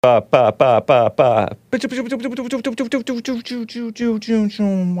Why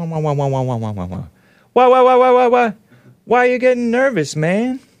are you getting nervous,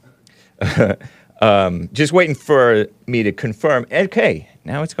 man? Just waiting for me to confirm. Okay,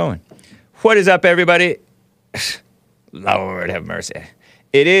 now it's going. What is up, everybody? Lord have mercy.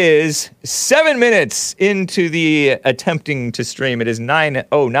 It is 7 minutes into the attempting to stream. It is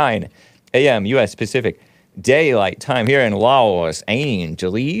 9:09 a.m. U.S. Pacific Daylight Time here in Los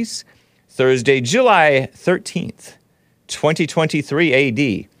Angeles. Thursday, July 13th,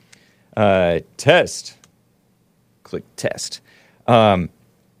 2023 AD. Test. Click test. So,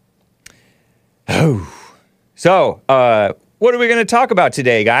 what are we going to talk about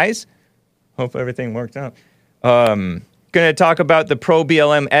today, guys? Hope everything worked out. Going to talk about the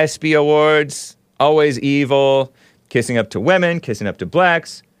pro-BLM ESPY Awards. Always evil. Kissing up to women, kissing up to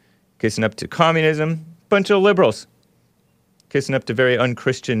blacks, kissing up to communism. Bunch of liberals. Kissing up to very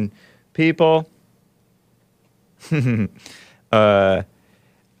unchristian people. Going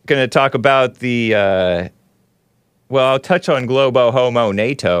to talk about the, I'll touch on Globo Homo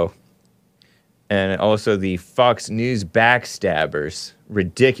NATO. And also the Fox News backstabbers.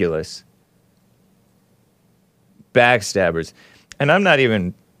 Ridiculous. Backstabbers. And I'm not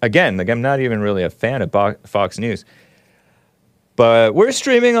even really a fan of Fox News. But we're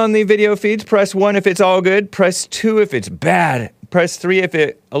streaming on the video feeds. Press 1 if it's all good. Press 2 if it's bad. Press 3 if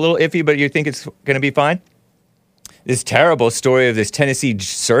it's a little iffy, but you think it's going to be fine. This terrible story of this Tennessee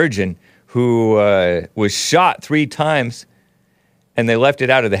surgeon who was shot 3 times, and they left it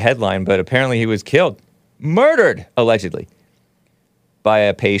out of the headline, but apparently he was killed. Murdered, allegedly, by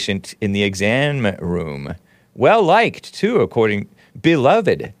a patient in the exam room. Well-liked, too,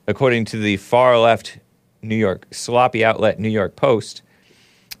 beloved, according to the far-left New York, sloppy outlet New York Post.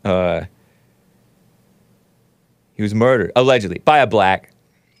 He was murdered, allegedly, by a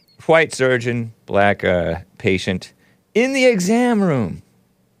white surgeon, black patient, in the exam room.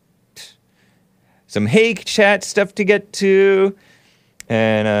 Some hate chat stuff to get to,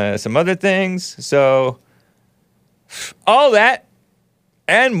 and some other things. So, all that,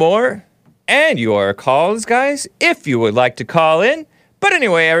 and more, and your calls, guys, if you would like to call in. But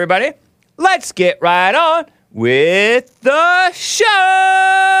anyway, everybody, let's get right on with the show!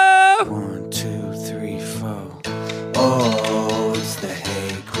 1, 2, 3, 4. Oh, it's the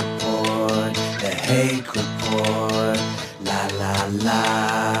Hake Report. The Hake Report. La, la,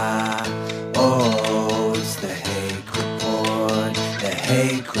 la. Oh, it's the Hake Report. The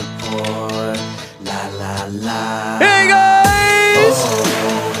Hake Report. La, la, la. Hey, guys!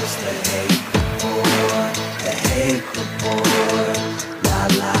 Oh, it's the Hake Report. The Hake Report. La,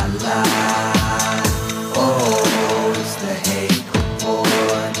 la, la. Oh, it's the Hake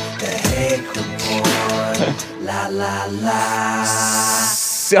Report. The Hake Report. La, la, la.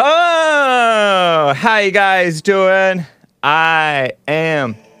 So, how you guys doing? I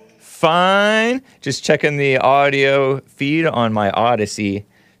am fine. Just checking the audio feed on my Odyssey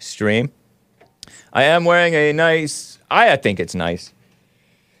stream. I am wearing a nice, I think it's nice,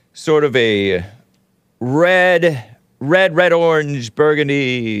 sort of a red, orange,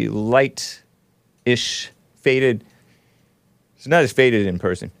 burgundy, light-ish, faded. It's not as faded in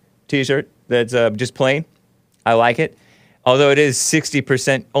person. T-shirt that's just plain. I like it. Although it is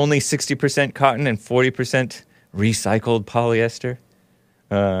only 60% cotton and 40% recycled polyester.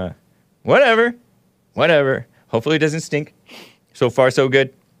 Whatever. Hopefully it doesn't stink. So far, so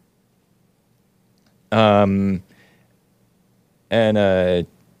good. And I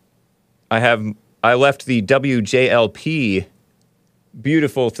left the WJLP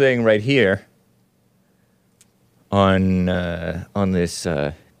beautiful thing right here on this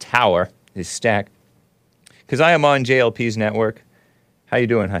tower, this stack, because I am on JLP's network. How you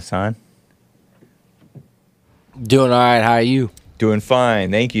doing, Hassan? Doing all right. How are you? Doing fine,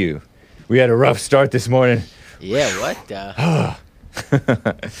 thank you. We had a rough start this morning. Yeah, what the?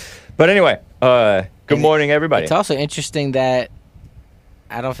 But anyway, good morning, everybody. It's also interesting that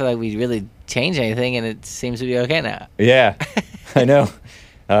I don't feel like we really changed anything, and it seems to be okay now. Yeah, I know.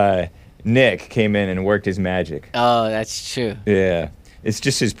 Nick came in and worked his magic. Oh, that's true. Yeah. It's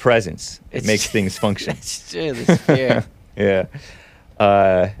just his presence. It makes things function. That's true. The spirit. Yeah.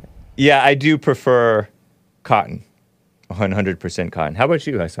 I do prefer cotton. 100% cotton. How about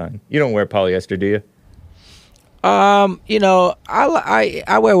you, Hassan? You don't wear polyester, do you? I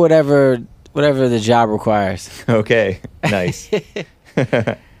wear whatever the job requires. Okay. Nice.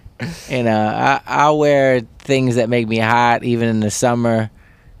 I'll wear things that make me hot, even in the summer,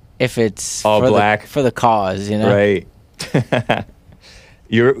 if it's all black for the cause, Right.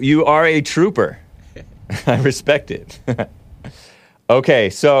 You are a trooper. I respect it. Okay,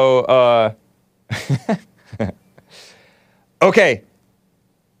 so okay.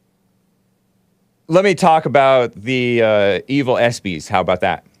 Let me talk about the evil ESPYs. How about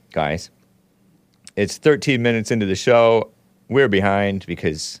that, guys? It's 13 minutes into the show. We're behind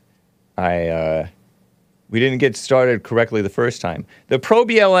because we didn't get started correctly the first time. The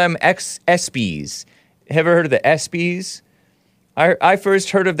Pro-BLM ESPYs. Have you heard of the ESPYs? I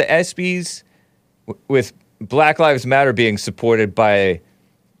first heard of the ESPYs with Black Lives Matter being supported by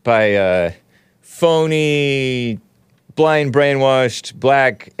phony, blind, brainwashed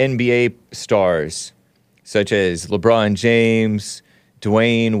black NBA stars, such as LeBron James,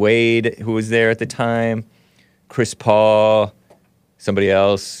 Dwayne Wade, who was there at the time, Chris Paul, somebody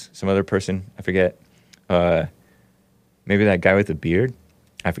else, some other person, I forget. Maybe that guy with the beard?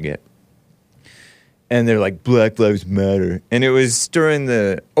 I forget. And they're like, Black Lives Matter. And it was during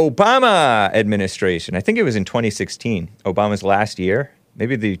the Obama administration. I think it was in 2016, Obama's last year,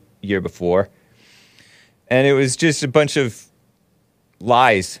 maybe the year before. And it was just a bunch of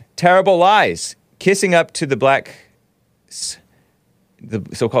lies, terrible lies, kissing up to the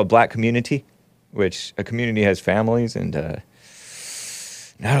so-called black community, which a community has families, and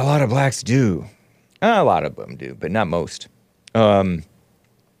not a lot of blacks do. A lot of them do, but not most.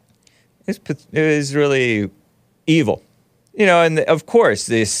 It was really evil. You know, and of course,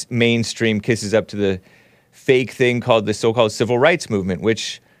 this mainstream kisses up to the fake thing called the so-called civil rights movement,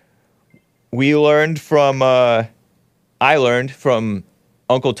 which we learned from, I learned from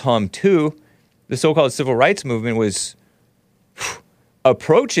Uncle Tom too. The so-called civil rights movement was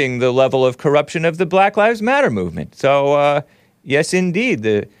approaching the level of corruption of the Black Lives Matter movement. So, yes, indeed,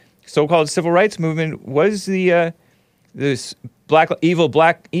 the so-called civil rights movement was this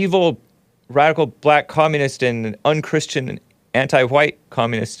evil radical black communist and unchristian anti-white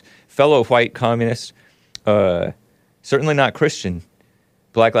communist, fellow white communist, certainly not Christian.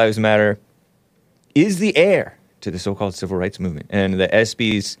 Black Lives Matter is the heir to the so-called civil rights movement. And the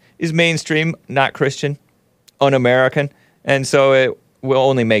ESPYs is mainstream, not Christian, un-American, and so it will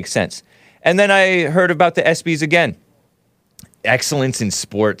only make sense. And then I heard about the ESPYs again. Excellence in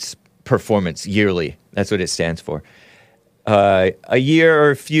Sports Performance Yearly. That's what it stands for. A year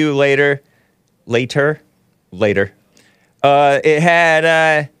or a few later, it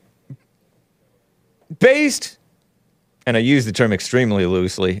had based, and I use the term extremely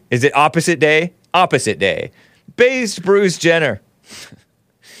loosely, is it opposite day? Opposite day. Based Bruce Jenner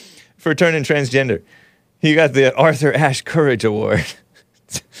for turning transgender. He got the Arthur Ashe Courage Award.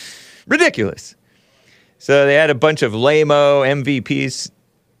 Ridiculous. So they had a bunch of lame-o MVPs,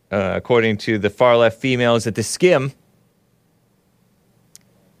 according to the far-left females at the Skim,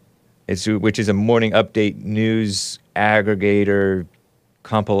 which is a morning update news aggregator,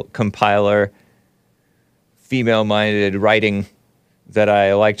 compiler, female-minded writing that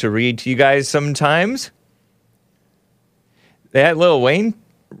I like to read to you guys sometimes. They had Lil Wayne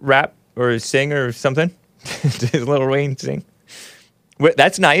rap or sing or something. Did Lil Wayne sing?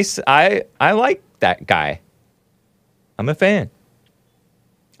 That's nice. I like that guy. I'm a fan.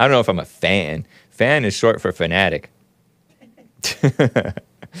 I don't know if I'm a fan. Fan is short for fanatic.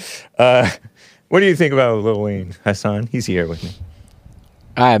 What do you think about Lil Wayne, Hassan? He's here with me.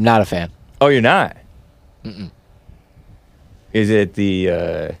 I am not a fan. Oh, you're not? Mm-mm. Is it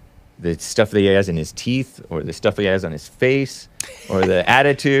the stuff that he has in his teeth, or the stuff he has on his face, or the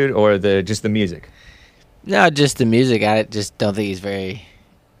attitude, or just the music? No, just the music. I just don't think he's very.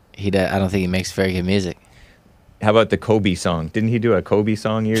 I don't think he makes very good music. How about the Kobe song? Didn't he do a Kobe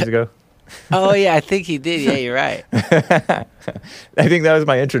song years ago? Oh yeah, I think he did. Yeah, you're right. I think that was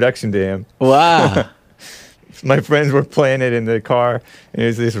my introduction to him. Wow. My friends were playing it in the car, and it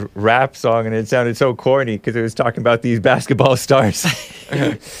was this rap song, and it sounded so corny because it was talking about these basketball stars.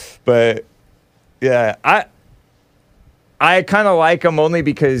 But yeah, I kind of like him only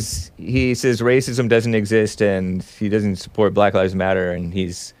because he says racism doesn't exist and he doesn't support Black Lives Matter and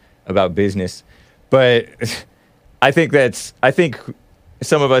he's about business. But I think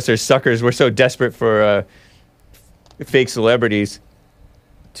some of us are suckers. We're so desperate for fake celebrities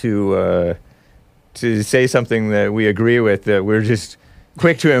to say something that we agree with that we're just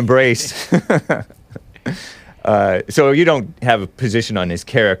quick to embrace. So you don't have a position on his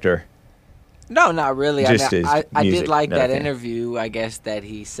character. No, not really. Just I music, did like not that a fan. interview, I guess, that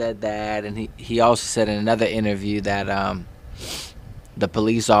he said that. And he also said in another interview that the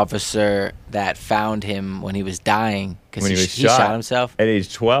police officer that found him when he was dying, because When he was shot himself. At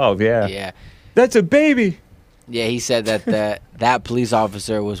age 12, yeah. Yeah. That's a baby. Yeah, he said that that police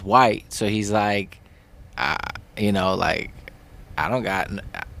officer was white. So he's like, like, I don't got,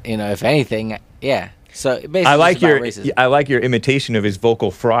 if anything, yeah. So basically, I like it's about your racism. I like your imitation of his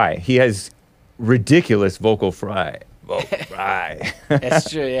vocal fry. He has ridiculous vocal fry. Vocal fry. That's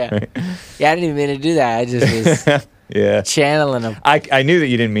true. Yeah. Yeah, I didn't even mean to do that. I just was Yeah. channeling him. I knew that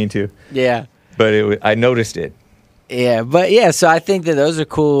you didn't mean to, Yeah. but I noticed it. Yeah, but yeah, so I think that those are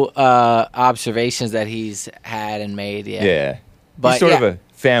cool observations that he's had and made. Yeah, Yeah. But He's sort of yeah. a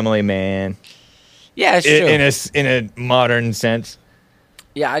family man yeah, it's true. in a modern sense.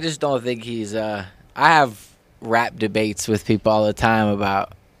 Yeah, I just don't think he's. I have rap debates with people all the time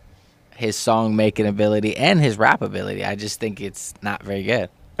about his song making ability and his rap ability. I just think it's not very good.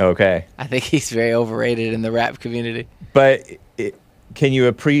 Okay. I think he's very overrated in the rap community. But can you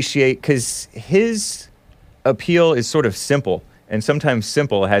appreciate, because his appeal is sort of simple, and sometimes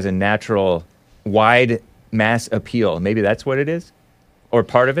simple has a natural wide mass appeal. Maybe that's what it is, or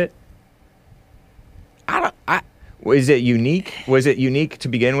part of it. Is it unique? Was it unique to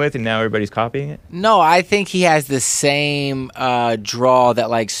begin with, and now everybody's copying it? No, I think he has the same draw that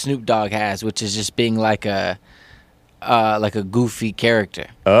like Snoop Dogg has, which is just being like a goofy character.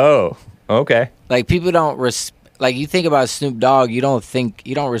 Oh, okay. Like people don't like you think about Snoop Dogg, you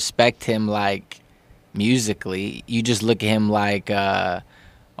don't respect him like musically. You just look at him like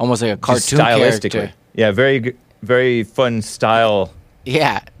almost like a Just cartoon stylistically. character. Yeah, very fun style.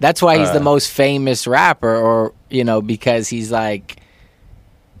 Yeah, that's why he's the most famous rapper, or because he's just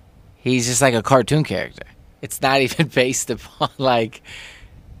like a cartoon character. It's not even based upon like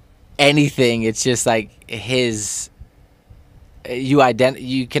anything. It's just like his. You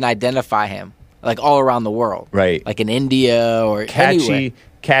can identify him like all around the world, Right. Like in India or anywhere.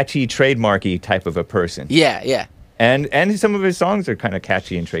 Catchy, trademarky type of a person. Yeah, yeah, And some of his songs are kind of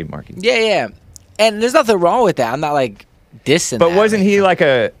catchy and trademarky. yeah. And there's nothing wrong with that. I'm not like dissing. But that. wasn't he like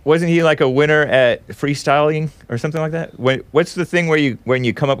a winner at freestyling or something like that? What's the thing when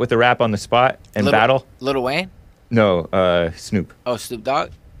you come up with a rap on the spot and battle? Lil Wayne? No, Snoop. Oh, Snoop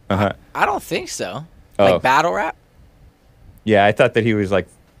Dogg? Uh-huh. I don't think so. Oh. Like battle rap? Yeah, I thought that he was like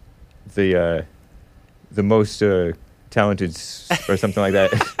the most talented or something like that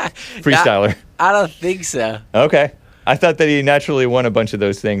freestyler. I don't think so. Okay. I thought that he naturally won a bunch of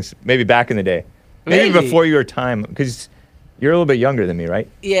those things, maybe back in the day. Maybe before your time, because you're a little bit younger than me, right?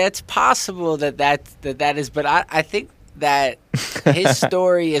 Yeah, it's possible that is, but I think that his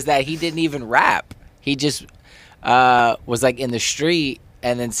story is that he didn't even rap. He just was like in the street,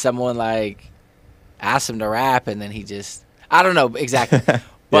 and then someone like asked him to rap, and then he just, I don't know exactly.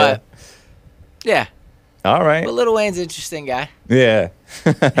 But yeah. All right. But Lil Wayne's an interesting guy. Yeah.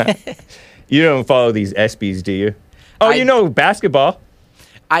 You don't follow these ESPYs, do you? Oh, you know basketball.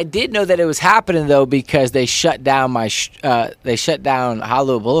 I did know that it was happening though because they shut down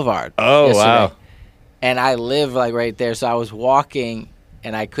Hollywood Boulevard. Oh, yesterday. wow. And I live like right there, so I was walking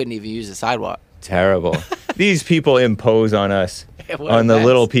and I couldn't even use the sidewalk. Terrible. These people impose on us, What a on the mess.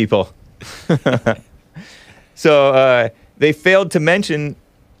 little people. So they failed to mention,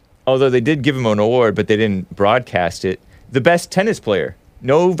 although they did give him an award, but they didn't broadcast it, the best tennis player,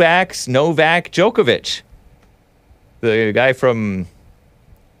 Novak Djokovic. The guy from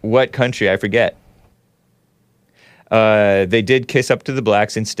what country? I forget. They did kiss up to the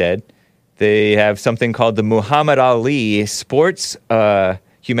blacks instead. They have something called the Muhammad Ali Sports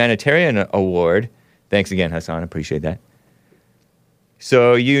Humanitarian Award. Thanks again, Hassan. Appreciate that.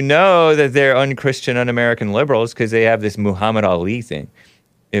 So you know that they're unchristian, un-American liberals because they have this Muhammad Ali thing.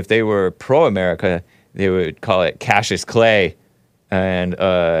 If they were pro-America, they would call it Cassius Clay. And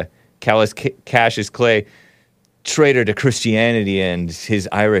Cassius Clay, traitor to Christianity and his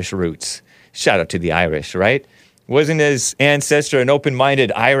Irish roots. Shout out to the Irish, right? Wasn't his ancestor an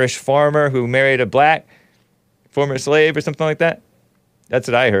open-minded Irish farmer who married a black former slave or something like that? That's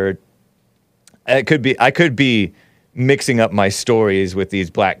what I heard. I could be mixing up my stories with these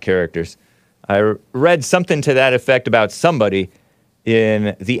black characters. I read something to that effect about somebody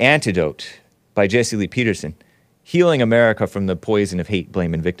in The Antidote by Jesse Lee Peterson, healing America from the poison of hate,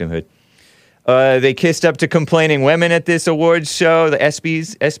 blame, and victimhood. They kissed up to complaining women at this awards show, the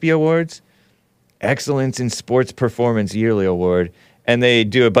ESPY Awards. Excellence in Sports Performance Yearly Award. And they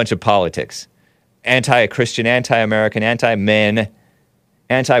do a bunch of politics. Anti-Christian, anti-American, anti-men,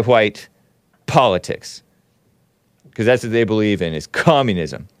 anti-white politics. Because that's what they believe in, is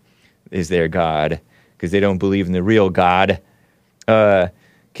communism is their God. Because they don't believe in the real God.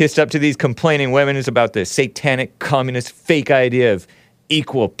 Kissed up to these complaining women is about the satanic, communist, fake idea of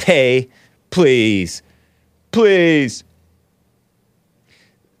equal pay. Please.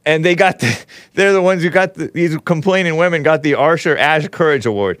 And they're the ones who got these complaining women got the Arthur Ashe Courage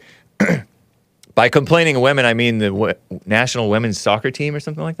Award. By complaining women, I mean the National Women's Soccer Team or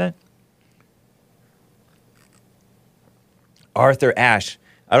something like that. Arthur Ashe.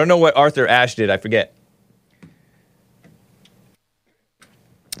 I don't know what Arthur Ashe did. I forget.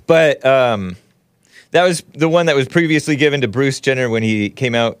 But that was the one that was previously given to Bruce Jenner when he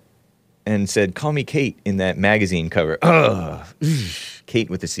came out and said, "Call me Kate" in that magazine cover. Ugh. Kate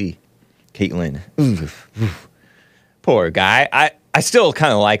with a C. Caitlyn. Poor guy. I still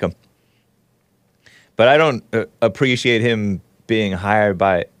kind of like him. But I don't appreciate him being hired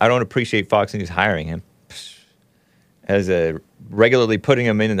by... I don't appreciate Fox News hiring him. As regularly putting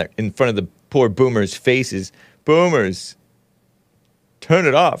him in front of the poor boomers' faces. Boomers, turn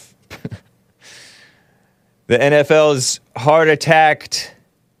it off. The NFL's heart-attacked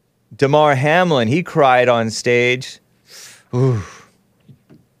Damar Hamlin. He cried on stage. Ooh.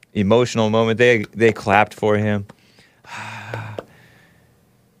 Emotional moment. They clapped for him.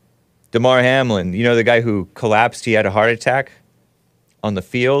 Damar Hamlin, you know the guy who collapsed? He had a heart attack on the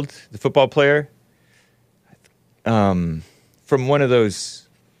field, the football player. From one of those,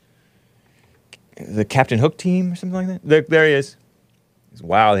 the Captain Hook team or something like that. There he is. He's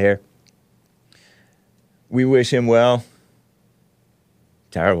wild hair. We wish him well.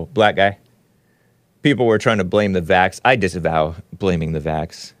 Terrible. Black guy. People were trying to blame the vax. I disavow blaming the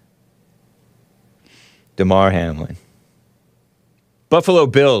vax. Damar Hamlin. Buffalo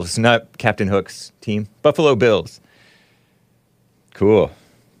Bills, not Captain Hook's team. Buffalo Bills. Cool.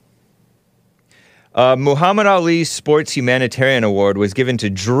 Muhammad Ali Sports Humanitarian Award was given to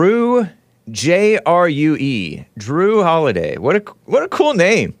Drew, J-R-U-E. Drew Holiday. What a cool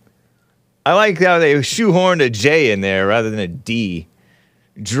name. I like how they shoehorned a J in there rather than a D.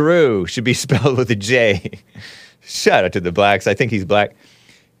 Drew should be spelled with a J. Shout out to the blacks. I think he's black.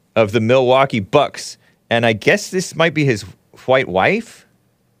 Of the Milwaukee Bucks. And I guess this might be his white wife.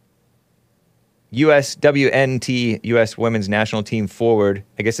 USWNT, U.S. Women's National Team forward.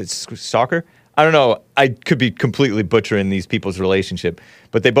 I guess it's soccer. I don't know. I could be completely butchering these people's relationship.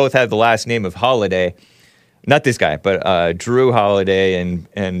 But they both have the last name of Holiday. Not this guy, but Drew Holiday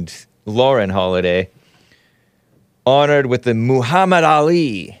and Lauren Holiday. Honored with the Muhammad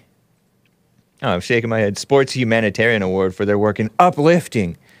Ali. Oh, I'm shaking my head. Sports Humanitarian Award for their work in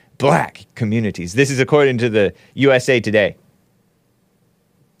uplifting black communities. This is according to the USA Today.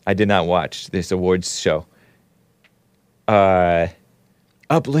 I did not watch this awards show.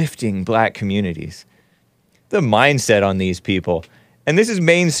 Uplifting black communities. The mindset on these people. And this is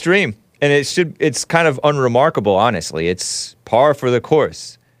mainstream. And it's kind of unremarkable, honestly. It's par for the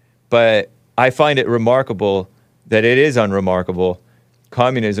course. But I find it remarkable that it is unremarkable.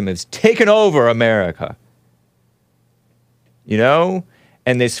 Communism has taken over America. You know?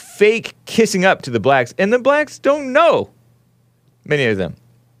 And this fake kissing up to the blacks. And the blacks don't know. Many of them.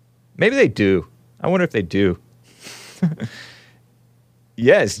 Maybe they do. I wonder if they do.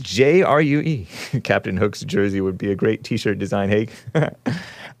 Yes, J-R-U-E. Captain Hook's jersey would be a great t-shirt design, Hake.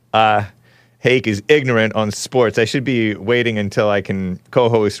 Hake is ignorant on sports. I should be waiting until I can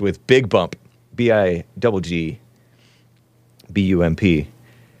co-host with Big Bump. B-I-G-G-B-U-M-P.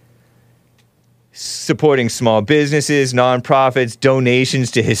 Supporting small businesses, nonprofits,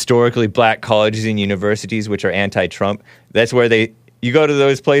 donations to historically black colleges and universities, which are anti-Trump. That's where you go to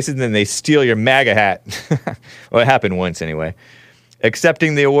those places and then they steal your MAGA hat. Well, it happened once anyway.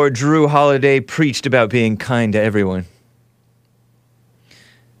 Accepting the award, Drew Holiday preached about being kind to everyone.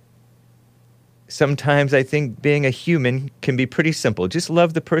 Sometimes I think being a human can be pretty simple. Just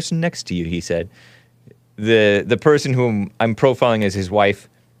love the person next to you, he said. The person whom I'm profiling as his wife,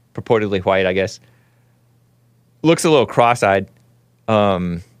 purportedly white, I guess, looks a little cross-eyed,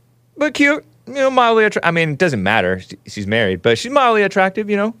 but cute, you know, mildly attractive. I mean, it doesn't matter. She's married, but she's mildly attractive,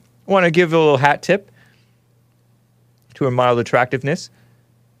 you know. Want to give a little hat tip to her mild attractiveness.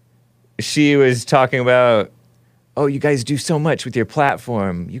 She was talking about, oh, you guys do so much with your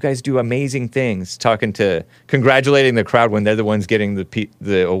platform. You guys do amazing things. Congratulating the crowd when they're the ones getting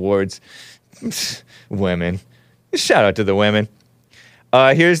the awards. Women. Shout out to the women.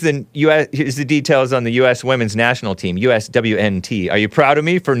 Here's the details on the U.S. Women's National Team, USWNT. Are you proud of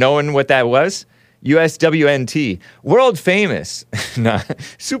me for knowing what that was? USWNT. World famous.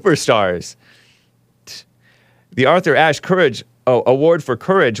 Superstars. The Arthur Ashe Award for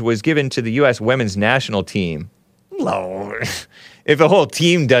Courage was given to the U.S. Women's National Team. Lord. If a whole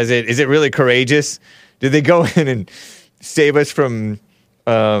team does it, is it really courageous? Did they go in and save us from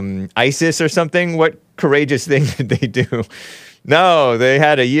ISIS or something? What courageous thing did they do? No, they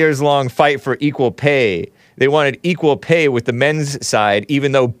had a years-long fight for equal pay. They wanted equal pay with the men's side,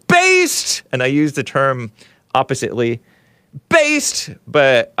 even though based, and I use the term oppositely, based,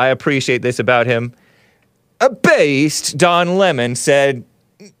 but I appreciate this about him. A based Don Lemon said,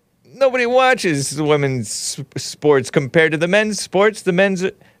 nobody watches the women's sports compared to the men's sports. The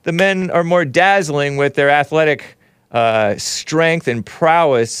men are more dazzling with their athletic strength and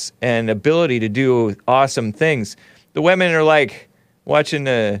prowess and ability to do awesome things. The women are like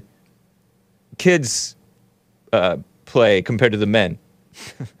watching kids play compared to the men.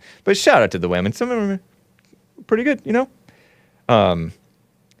 But shout out to the women. Some of them are pretty good, you know?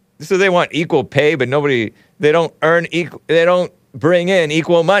 So they want equal pay, but they don't bring in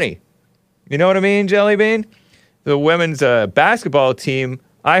equal money. You know what I mean, Jelly Bean? The women's basketball team,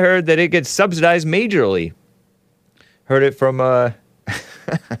 I heard that it gets subsidized majorly. Heard it from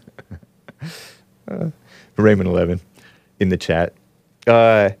Raymond 11 in the chat.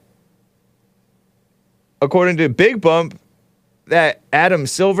 According to Big Bump, that Adam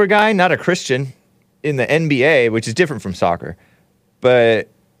Silver guy, not a Christian, in the NBA, which is different from soccer, but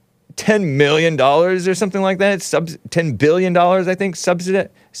 $10 million or something like that, $10 billion, I think,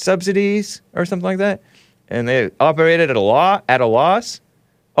 subsidies or something like that, and they operated at a loss.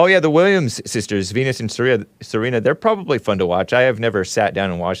 Oh yeah, the Williams sisters, Venus and Serena, they're probably fun to watch. I have never sat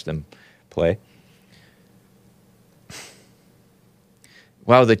down and watched them play.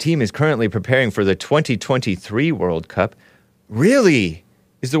 Wow, the team is currently preparing for the 2023 World Cup. Really?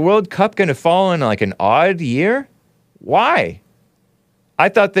 Is the World Cup going to fall in like an odd year? Why? I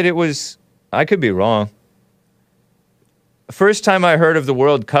thought that it was... I could be wrong. First time I heard of the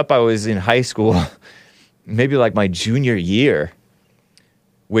World Cup, I was in high school. Maybe like my junior year.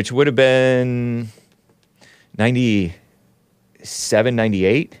 Which would have been 97,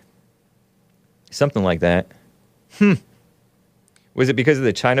 98? Something like that. Was it because of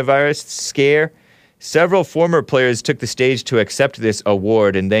the China virus scare? Several former players took the stage to accept this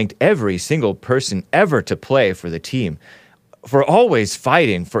award and thanked every single person ever to play for the team for always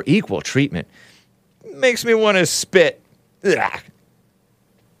fighting for equal treatment. Makes me want to spit. Ugh.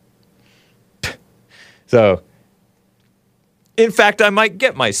 So, in fact, I might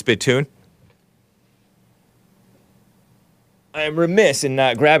get my spittoon. I am remiss in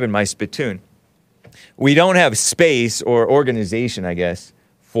not grabbing my spittoon. We don't have space or organization, I guess,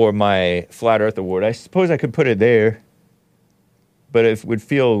 for my Flat Earth Award. I suppose I could put it there, but it would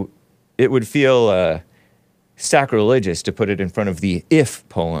feel sacrilegious to put it in front of the If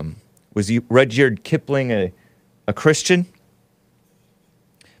poem. Was Rudyard Kipling a Christian?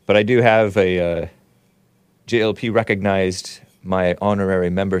 But I do have a JLP recognized my honorary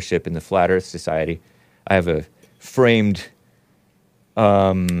membership in the Flat Earth Society. I have a framed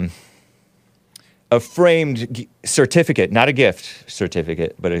certificate, not a gift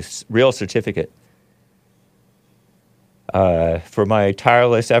certificate, but a real certificate for my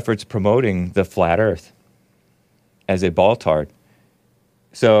tireless efforts promoting the flat Earth as a ball-tard.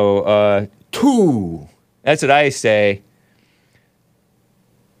 So, that's what I say.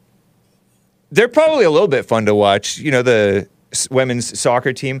 They're probably a little bit fun to watch. You know, the women's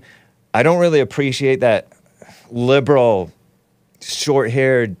soccer team. I don't really appreciate that liberal,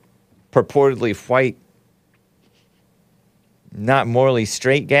 short-haired, purportedly white, not morally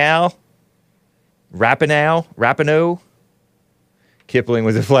straight gal. Rapinoe. Kipling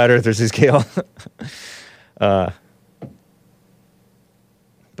was a flat earther, says Kale.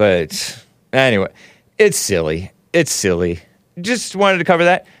 But anyway, it's silly. Just wanted to cover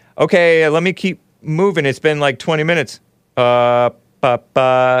that. Okay, let me keep moving. It's been like 20 minutes. NATO,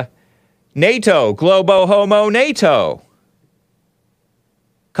 Globo Homo NATO.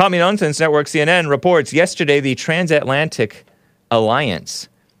 Commie Nonsense Network CNN reports yesterday the Transatlantic Alliance,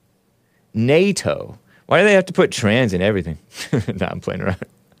 NATO. Why do they have to put trans in everything? No, I'm playing around.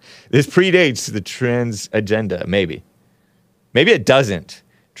 This predates the trans agenda, maybe. Maybe it doesn't.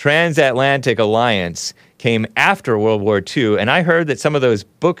 Transatlantic Alliance came after World War II, and I heard that some of those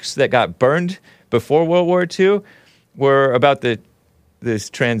books that got burned before World War II were about this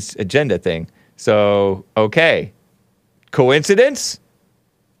trans agenda thing. So, okay. Coincidence?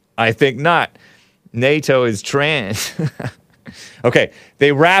 I think not. NATO is trans. Okay,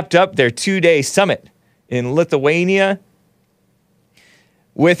 they wrapped up their 2-day summit in Lithuania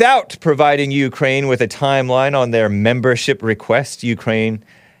without providing Ukraine with a timeline on their membership request. Ukraine.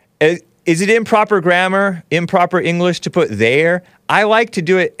 Is it improper grammar, improper English to put there? I like to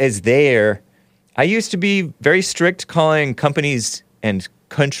do it as there. I used to be very strict calling companies and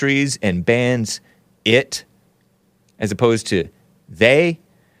countries and bands it as opposed to they.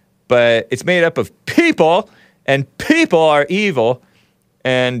 But it's made up of people, and people are evil,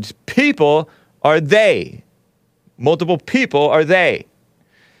 and people are they. Multiple people are they.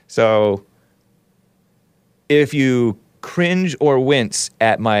 So if you cringe or wince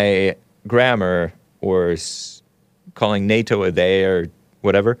at my grammar or calling NATO a they or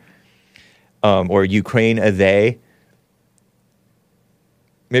whatever, or Ukraine a they.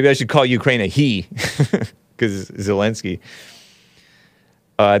 Maybe I should call Ukraine a he, because Zelensky.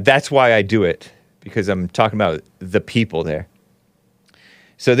 That's why I do it, because I'm talking about the people there.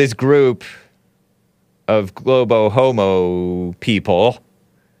 So this group of Globo Homo people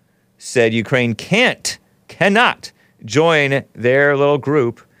said Ukraine cannot join their little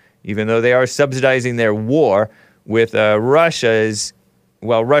group, even though they are subsidizing their war with Russia's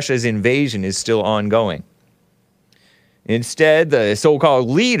invasion is still ongoing. Instead, the so-called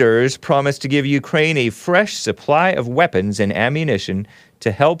leaders promised to give Ukraine a fresh supply of weapons and ammunition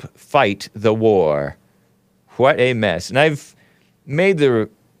to help fight the war. What a mess. And I've made the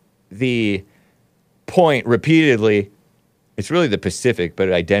point repeatedly. It's really the Pacific, but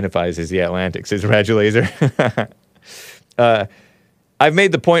it identifies as the Atlantic, says Raju Laser. I've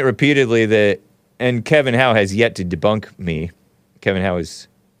made the point repeatedly that, and Kevin Howe has yet to debunk me. Kevin Howe is,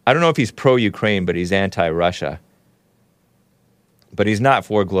 I don't know if he's pro-Ukraine, but he's anti-Russia. But he's not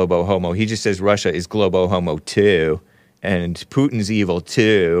for Globo Homo. He just says Russia is Globo Homo too, and Putin's evil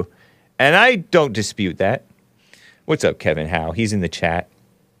too. And I don't dispute that. What's up, Kevin Howe? He's in the chat.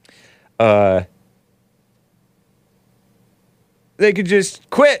 They could just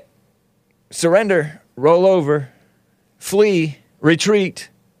quit, surrender, roll over, flee, retreat,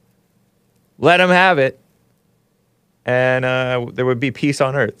 let them have it, and there would be peace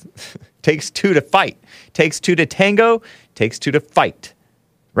on earth. Takes two to fight. Takes two to tango. Takes two to fight.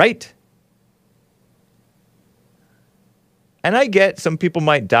 Right? And I get some people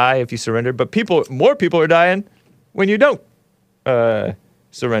might die if you surrender, but more people are dying when you don't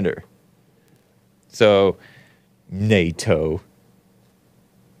surrender. So, NATO.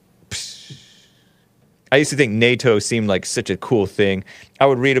 I used to think NATO seemed like such a cool thing. I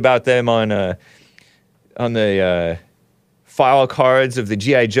would read about them on the file cards of the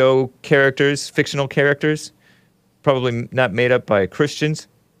G.I. Joe characters, fictional characters, probably not made up by Christians.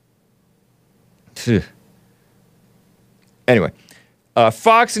 Anyway,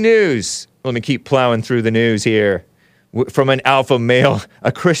 Fox News. Let me keep plowing through the news here. From an alpha male,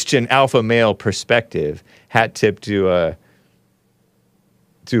 a Christian alpha male perspective. Hat tip to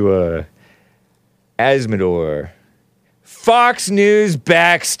Asmodor. Fox News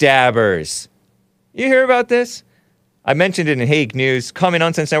backstabbers. You hear about this? I mentioned it in Hake News. Common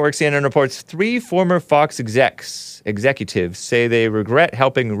Nonsense Network CNN reports 3 former Fox executives say they regret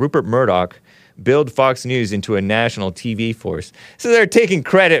helping Rupert Murdoch build Fox News into a national TV force. So they're taking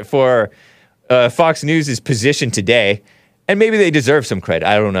credit for Fox News' position today, and maybe they deserve some credit.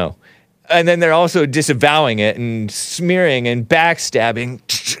 I don't know. And then they're also disavowing it and smearing and backstabbing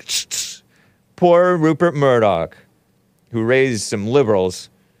poor Rupert Murdoch, who raised some liberals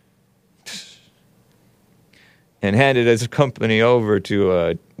and handed his company over to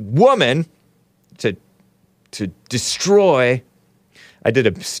a woman to destroy. I did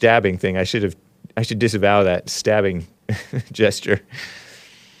a stabbing thing. I should disavow that stabbing gesture.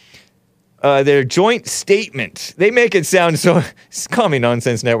 Their joint statement. They make it sound so. Common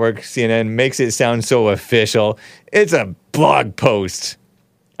Nonsense Network, CNN, makes it sound so official. It's a blog post.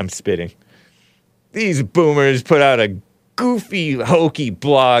 I'm spitting. These boomers put out a goofy, hokey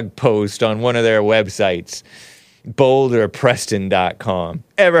blog post on one of their websites. BoulderPreston.com.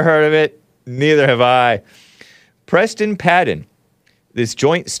 Ever heard of it? Neither have I. Preston Padden. This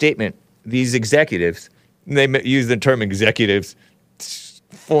joint statement, these executives, they use the term executives,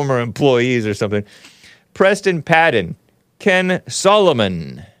 former employees or something. Preston Padden, Ken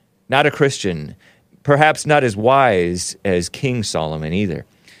Solomon, not a Christian, perhaps not as wise as King Solomon either,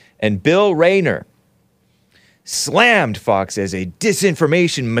 and Bill Rayner slammed Fox as a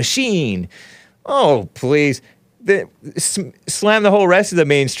disinformation machine. Oh, please. Slam the whole rest of the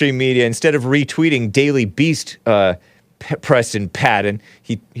mainstream media instead of retweeting Daily Beast. Preston Padden,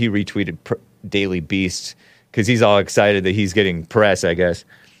 he retweeted Daily Beast because he's all excited that he's getting press, I guess.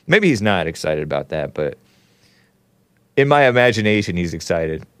 Maybe he's not excited about that, but in my imagination, he's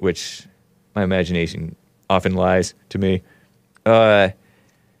excited, which my imagination often lies to me.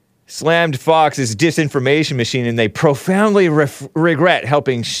 Slammed Fox's disinformation machine, and they profoundly regret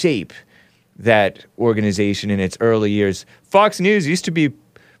helping shape that organization in its early years. Fox News used to be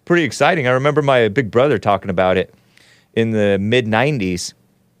pretty exciting. I remember my big brother talking about it in the mid-'90s.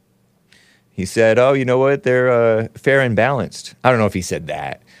 He said, oh, you know what? They're fair and balanced. I don't know if he said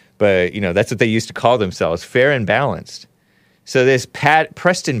that, but, you know, that's what they used to call themselves, fair and balanced. So this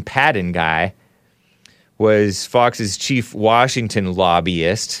Preston Padden guy was Fox's chief Washington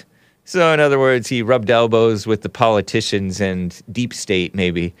lobbyist. So in other words, he rubbed elbows with the politicians and deep state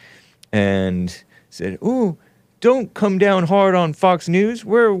maybe, and said, ooh, don't come down hard on Fox News.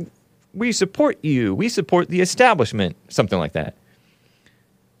 We're We support you. We support the establishment. Something like that.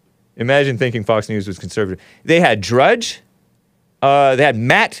 Imagine thinking Fox News was conservative. They had Drudge. They had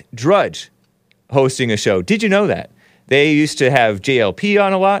Matt Drudge hosting a show. Did you know that? They used to have JLP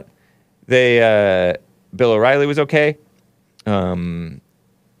on a lot. Bill O'Reilly was okay. Hannity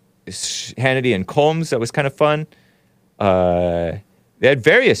and Colmes, that was kind of fun. They had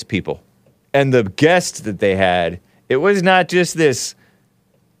various people. And the guests that they had, it was not just this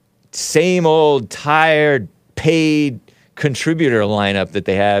same old, tired, paid contributor lineup that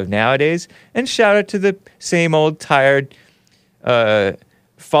they have nowadays. And shout out to the same old, tired,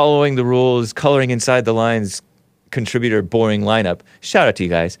 following the rules, coloring inside the lines, contributor, boring lineup. Shout out to you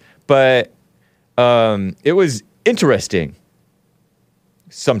guys. But it was interesting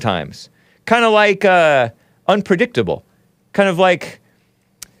sometimes. Kind of like unpredictable. Kind of like,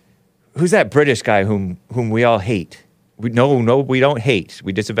 who's that British guy whom we all hate? We don't hate.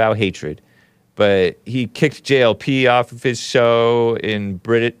 We disavow hatred. But he kicked JLP off of his show in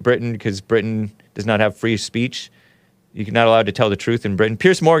Britain because Britain does not have free speech. You're not allowed to tell the truth in Britain.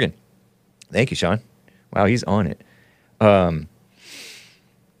 Piers Morgan. Thank you, Sean. Wow, he's on it. That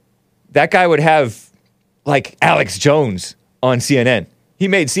guy would have, like, Alex Jones on CNN. He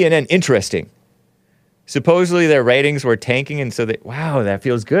made CNN interesting. Supposedly their ratings were tanking, and so wow, that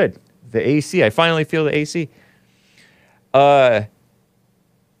feels good. The AC. I finally feel the AC. So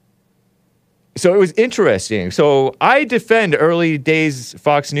it was interesting. So I defend early days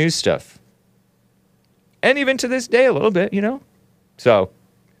Fox News stuff. And even to this day, a little bit, you know? So,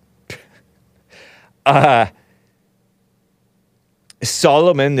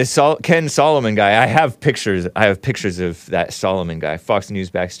 Solomon, Ken Solomon guy, I have pictures of that Solomon guy. Fox News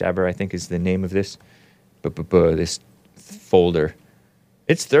Backstabber, I think is the name of this. This folder.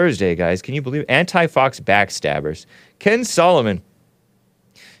 It's Thursday, guys. Can you believe it? Anti-Fox Backstabbers. Ken Solomon,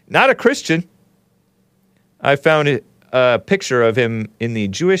 not a Christian. I found a picture of him in the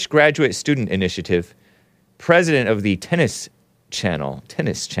Jewish Graduate Student Initiative, president of the tennis channel,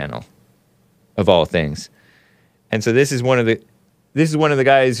 of all things. And so this is one of the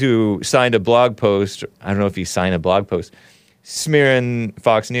guys who signed a blog post. I don't know if he signed a blog post, smearing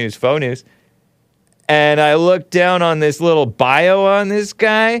Fox News, faux news. And I looked down on this little bio on this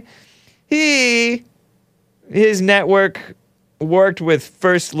guy. His network worked with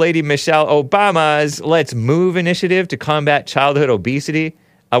First Lady Michelle Obama's Let's Move initiative to combat childhood obesity.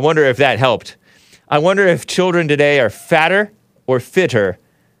 I wonder if that helped. I wonder if children today are fatter or fitter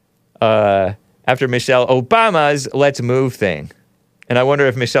after Michelle Obama's Let's Move thing. And I wonder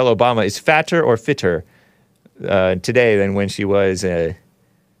if Michelle Obama is fatter or fitter today than when she was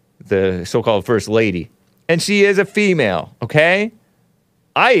the so-called First Lady. And she is a female, okay?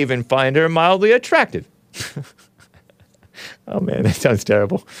 I even find her mildly attractive. Oh, man, that sounds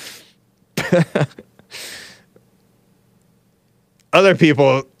terrible. Other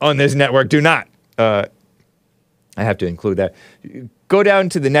people on this network do not. I have to include that. Go down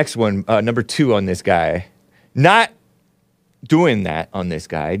to the next one, number 2 on this guy. Not doing that on this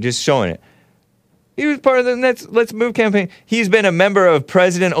guy, just showing it. He was part of the Let's Move campaign. He's been a member of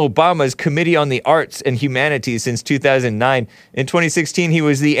President Obama's Committee on the Arts and Humanities since 2009. In 2016, he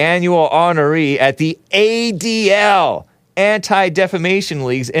was the annual honoree at the ADL, Anti-Defamation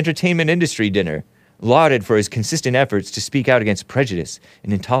League's Entertainment Industry Dinner, lauded for his consistent efforts to speak out against prejudice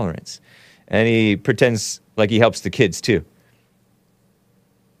and intolerance. And he pretends like he helps the kids, too.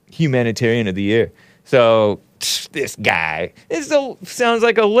 Humanitarian of the Year. So, this guy, sounds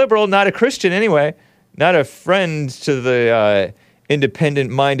like a liberal, not a Christian anyway. Not a friend to the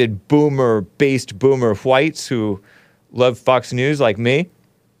independent-minded boomer-based boomer whites who love Fox News like me.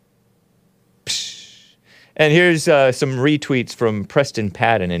 And here's some retweets from Preston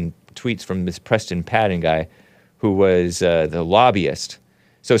Patton and tweets from this Preston Patton guy who was the lobbyist.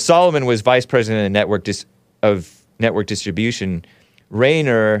 So Solomon was vice president of network distribution.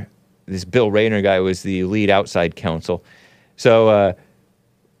 Rayner, this Bill Rayner guy, was the lead outside counsel. So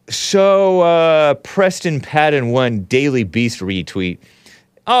Preston Patton won Daily Beast retweet.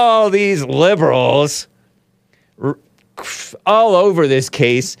 All these liberals all over this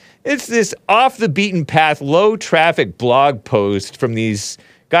case. It's this off the beaten path, low traffic blog post from these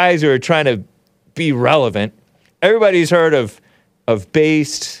guys who are trying to be relevant. Everybody's heard of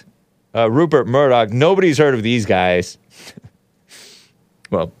Based, Rupert Murdoch. Nobody's heard of these guys.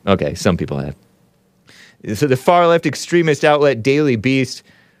 Well, okay, some people have. So the far-left extremist outlet Daily Beast,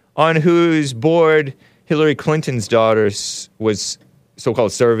 on whose board Hillary Clinton's daughter was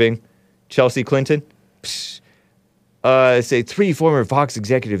so-called serving, Chelsea Clinton, say 3 former Fox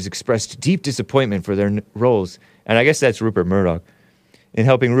executives expressed deep disappointment for their roles, and I guess that's Rupert Murdoch, in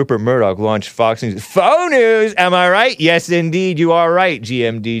helping Rupert Murdoch launch Fox News. Faux news, am I right? Yes, indeed, you are right,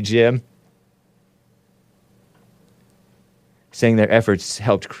 GMD Jim. Saying their efforts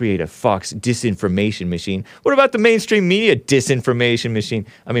helped create a Fox disinformation machine. What about the mainstream media disinformation machine?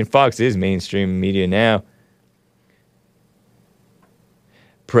 I mean, Fox is mainstream media now.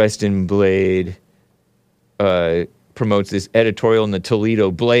 Preston Blade promotes this editorial in the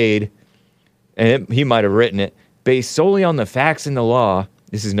Toledo Blade, and he might have written it, based solely on the facts and the law.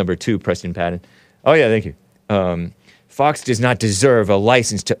 This is number 2, Preston Patton. Oh, yeah, thank you. Fox does not deserve a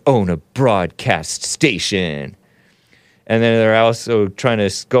license to own a broadcast station. And then they're also trying to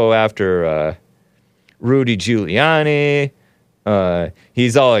go after Rudy Giuliani.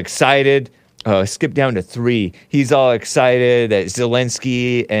 He's all excited. Skip down to 3. He's all excited that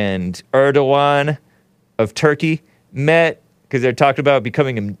Zelensky and Erdogan of Turkey met because they're talking about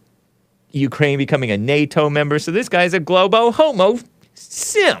Ukraine becoming a NATO member. So this guy's a globo homo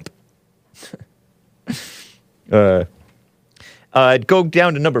simp. Go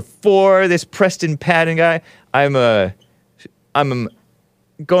down to number 4. This Preston Patton guy. I'm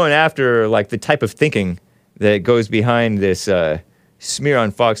going after like the type of thinking that goes behind this smear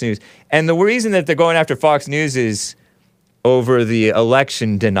on Fox News. And the reason that they're going after Fox News is over the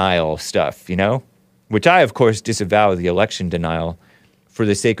election denial stuff, you know? Which I, of course, disavow the election denial for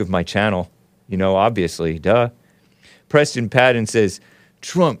the sake of my channel. You know, obviously, duh. Preston Patton says,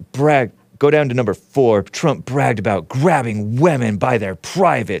 go down to number 4. Trump bragged about grabbing women by their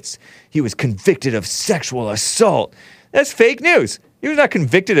privates. He was convicted of sexual assault. That's fake news. He was not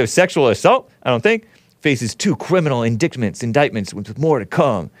convicted of sexual assault, I don't think. Faces 2 criminal indictments with more to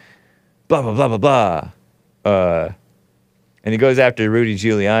come. Blah, blah, blah, blah, blah. And he goes after Rudy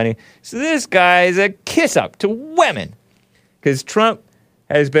Giuliani. So this guy is a kiss-up to women. Because Trump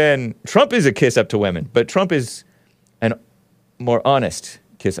is a kiss-up to women, but Trump is a more honest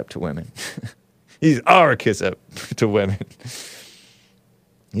kiss-up to women. He's our kiss-up to women.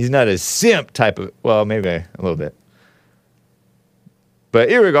 He's not a simp type of, well, maybe a little bit. But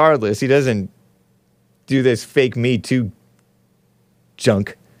irregardless, he doesn't do this fake Me Too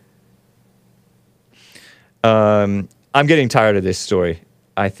junk. I'm getting tired of this story.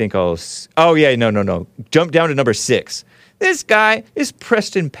 I think no. Jump down to number 6. This guy, this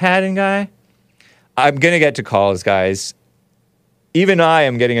Preston Patton guy, I'm going to get to calls, guys. Even I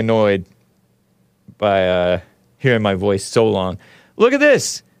am getting annoyed by hearing my voice so long. Look at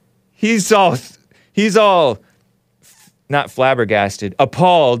this. He's all not flabbergasted,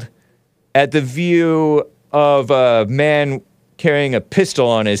 appalled at the view of a man carrying a pistol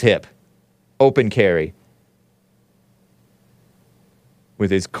on his hip, open carry, with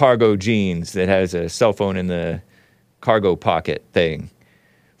his cargo jeans that has a cell phone in the cargo pocket thing.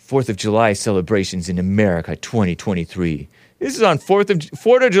 4th of July celebrations in America 2023. This is on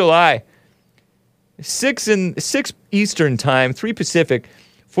 4th of July. 6 Eastern time, 3 Pacific.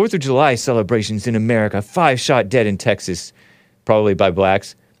 4th of July celebrations in America. 5 shot dead in Texas, probably by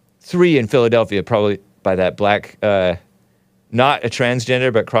blacks. 3 in Philadelphia, probably by that black, not a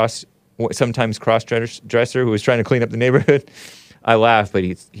transgender, but sometimes cross-dresser who was trying to clean up the neighborhood. I laugh, but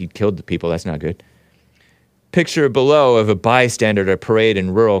he killed the people. That's not good. Picture below of a bystander at a parade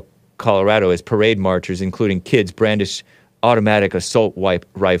in rural Colorado as parade marchers, including kids, brandish automatic assault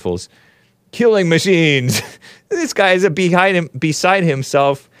rifles. Killing machines. This guy is beside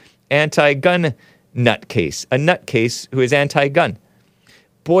himself, anti-gun nutcase. A nutcase who is anti-gun.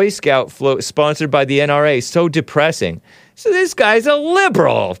 Boy Scout float sponsored by the NRA. So depressing. So this guy's a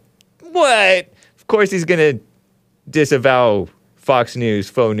liberal. What? Of course he's going to disavow Fox News,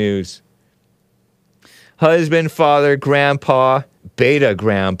 faux news. Husband, father, grandpa, beta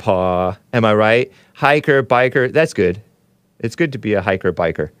grandpa. Am I right? Hiker, biker. That's good. It's good to be a hiker,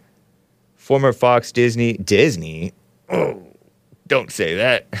 biker. Former Fox, Disney? Oh, don't say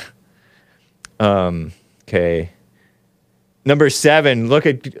that. Okay. Number 7. Look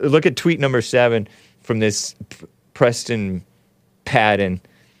at tweet number 7 from this Preston Patton.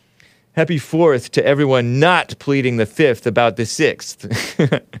 Happy 4th to everyone not pleading the 5th about the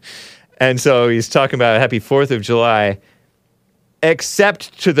 6th. And so he's talking about happy 4th of July,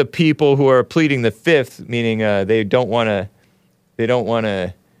 except to the people who are pleading the 5th, meaning they don't want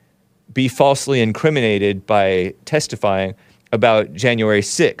to be falsely incriminated by testifying about January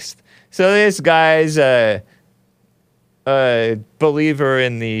 6th. So this guy's a believer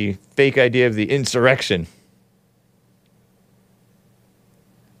in the fake idea of the insurrection.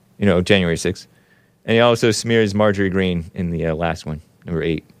 You know, January 6th. And he also smears Marjorie Greene in the last one, number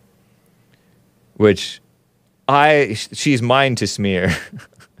 8. Which she's mine to smear.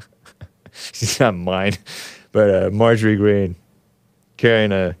 She's not mine, but Marjorie Greene.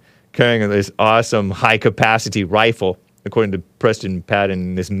 carrying this awesome high capacity rifle, according to Preston Patton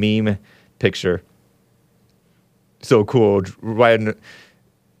in this meme picture. So cool. Right,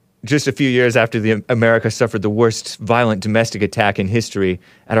 just a few years after America suffered the worst violent domestic attack in history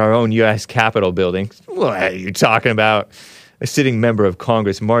at our own U.S. Capitol building. What are you talking about? A sitting member of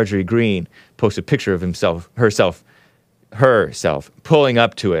Congress, Marjorie Greene, posts a picture of herself pulling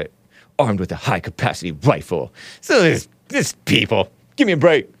up to it, armed with a high-capacity rifle. So this people, give me a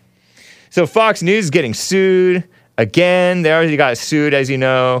break. So Fox News is getting sued again. They already got sued, as you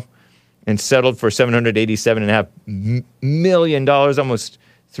know, and settled for $787.5 million, almost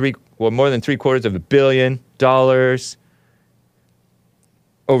more than $750 million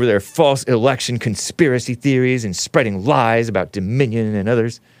over their false election conspiracy theories and spreading lies about Dominion and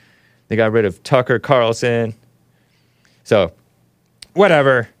others. They got rid of Tucker Carlson. So,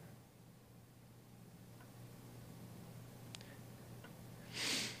 whatever.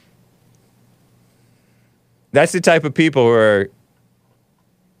 That's the type of people who are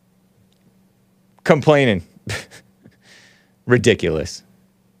complaining. Ridiculous.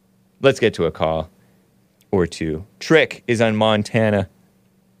 Let's get to a call or two. Trick is on Montana.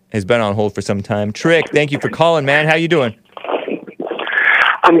 Has been on hold for some time. Trick, thank you for calling, man. How you doing?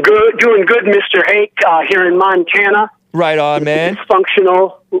 I'm good, doing good, Mr. Hake, here in Montana. Right on, man.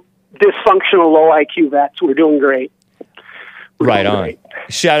 Dysfunctional, low IQ vets. We're doing great. Right on. Great.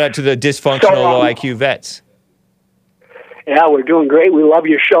 Shout out to the dysfunctional low IQ vets. Yeah, we're doing great. We love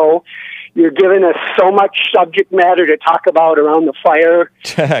your show. You're giving us so much subject matter to talk about around the fire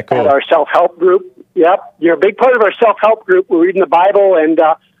cool. At our self-help group. Yep, you're a big part of our self-help group. We're reading the Bible and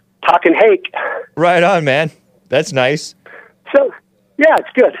talking Hake. Right on, man. That's nice. So, yeah, it's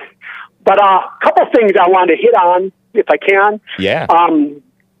good. But a couple things I wanted to hit on, if I can. Yeah.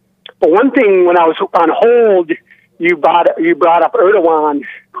 But one thing, when I was on hold, you brought up Erdogan,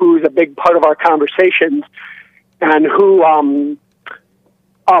 who's a big part of our conversations, and who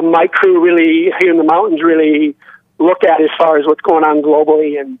my crew really, here in the mountains, really look at as far as what's going on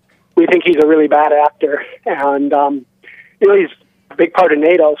globally, and we think he's a really bad actor. And, he's a big part of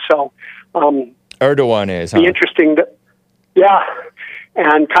NATO, so... Erdogan is, huh? Be interesting to... Yeah,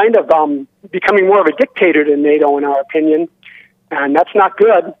 and kind of becoming more of a dictator to NATO, in our opinion, and that's not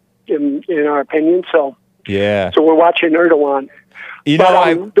good, in our opinion, so... Yeah. So we're watching Erdogan. You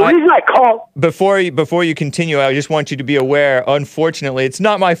know, the reason I call... Before you continue, I just want you to be aware, unfortunately, it's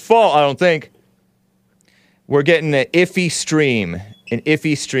not my fault, I don't think. We're getting an iffy stream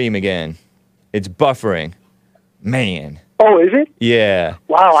again. It's buffering. Man. Oh, is it? Yeah.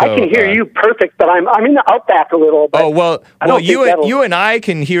 Wow, so, I can hear you perfect, but I'm in the outback a little. But you and I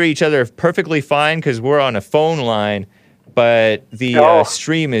can hear each other perfectly fine because we're on a phone line, but the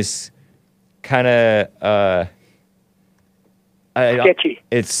stream is kind of... sketchy.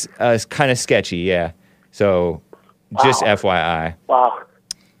 It's kind of sketchy, yeah. So, just FYI. Wow.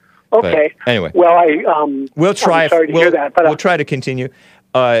 Okay. But anyway. Well, we'll try. I'm sorry to hear that, but we'll try to continue.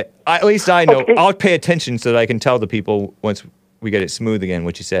 At least I know. Okay. I'll pay attention so that I can tell the people once we get it smooth again.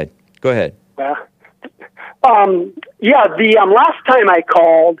 What you said. Go ahead. Yeah. The last time I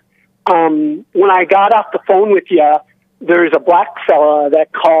called, when I got off the phone with you, there's a black fella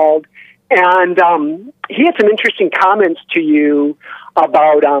that called. And he had some interesting comments to you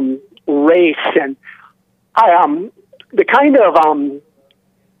about race, and the kind of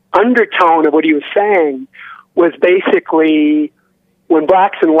undertone of what he was saying was basically when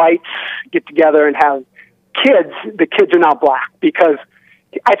blacks and whites get together and have kids, the kids are not black, because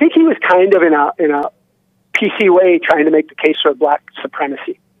I think he was kind of in a PC way trying to make the case for black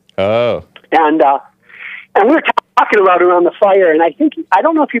supremacy. Oh, and we were talking about around the fire, and I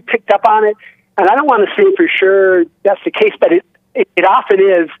don't know if you picked up on it, and I don't want to say for sure that's the case, but it often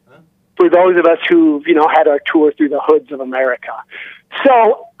is for those of us who've, had our tour through the hoods of America.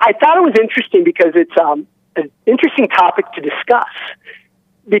 So I thought it was interesting because it's an interesting topic to discuss,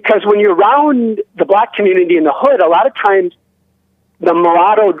 because when you're around the black community in the hood, a lot of times the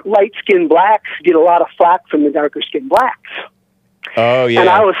mulatto light-skinned blacks get a lot of flack from the darker-skinned blacks. Oh, yeah. And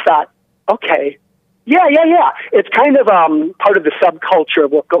I always thought, okay, yeah. It's kind of part of the subculture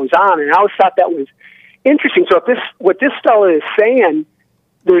of what goes on, and I always thought that was interesting. So what this fellow is saying,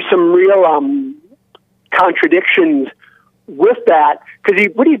 there's some real contradictions with that, because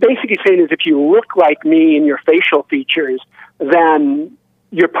what he's basically saying is if you look like me in your facial features, then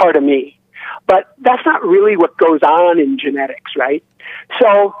you're part of me. But that's not really what goes on in genetics, right?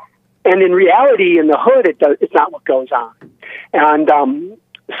 So, and in reality, in the hood, it's not what goes on. And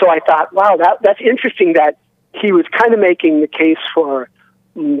so I thought, wow, that's interesting that he was kind of making the case for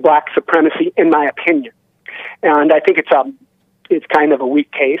black supremacy, in my opinion. And I think it's it's kind of a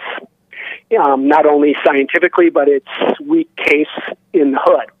weak case, not only scientifically, but it's weak case in the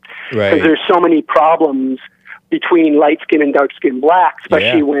hood. Right. Because there's so many problems between light skin and dark skin black,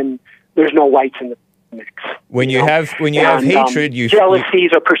 especially when there's no whites in the mix. When you have hatred,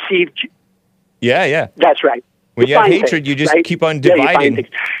 jealousies or perceived. Yeah. That's right. When you have hatred, you just keep on dividing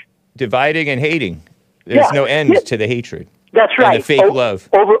and hating. There's no end to the hatred. That's right. And the fake love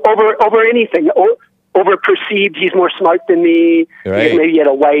over anything. Over perceived, he's more smart than me. Right. Maybe he had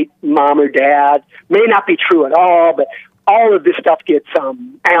a white mom or dad. May not be true at all, but all of this stuff gets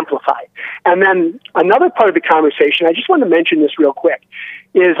amplified. And then another part of the conversation, I just want to mention this real quick,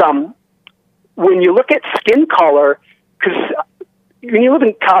 is when you look at skin color, because when you live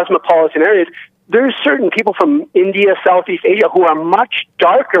in cosmopolitan areas, there's certain people from India, Southeast Asia, who are much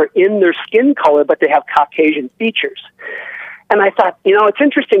darker in their skin color, but they have Caucasian features. And I thought, it's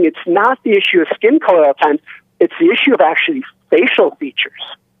interesting. It's not the issue of skin color at times. It's the issue of actually facial features.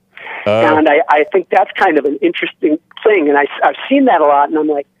 And I think that's kind of an interesting thing. And I've seen that a lot, and I'm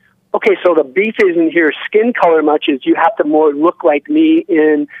like, okay, so the beef isn't here skin color much as you have to more look like me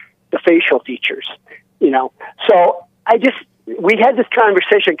in the facial features, So we had this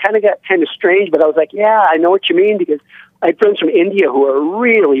conversation, kind of got kind of strange, but I was like, yeah, I know what you mean, because I had friends from India who are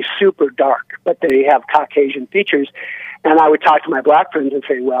really super dark, but they have Caucasian features. And I would talk to my black friends and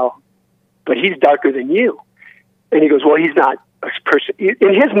say, well, but he's darker than you. And he goes, well, he's not a person.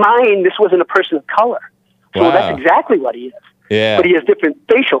 In his mind, this wasn't a person of color. So that's exactly what he is. Yeah. But he has different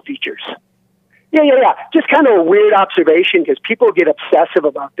facial features. Yeah. Just kind of a weird observation, because people get obsessive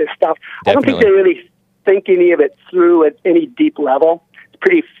about this stuff. Definitely. I don't think they really think any of it through at any deep level. It's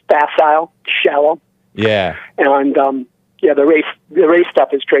pretty facile, shallow. Yeah. And, the race stuff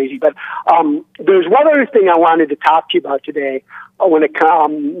is crazy. But there's one other thing I wanted to talk to you about today when it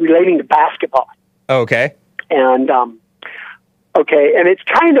relating to basketball. Okay. And and it's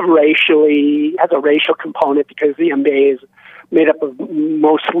kind of has a racial component, because the NBA is made up of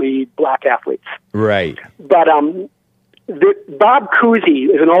mostly black athletes. Right. But Bob Cousy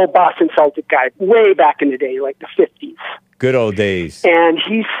is an old Boston Celtic guy, way back in the day, like the 50s. Good old days. And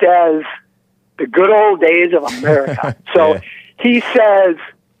he says, the good old days of America. So he says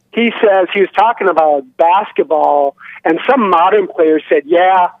he was talking about basketball, and some modern players said,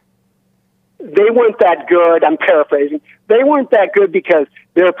 yeah, they weren't that good. I'm paraphrasing. They weren't that good because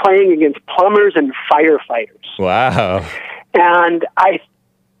they were playing against plumbers and firefighters. Wow. And I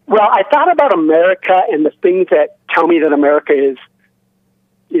thought about America and the things that tell me that America is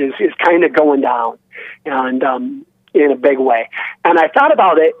kind of going down, and in a big way. And I thought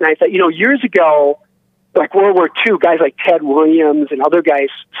about it, and I thought, years ago, like World War II, guys like Ted Williams and other guys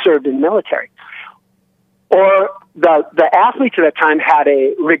served in the military. Or the athletes at that time had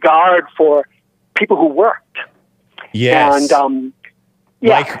a regard for people who worked. Yes. And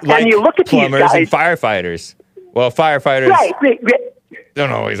like and you look at plumbers these guys, and firefighters. Well, firefighters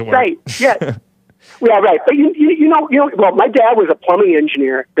don't always work. Right. Yeah. Yeah. Right. But well, my dad was a plumbing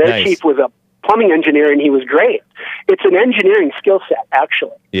engineer. Their chief was a plumbing engineer, and he was great. It's an engineering skill set,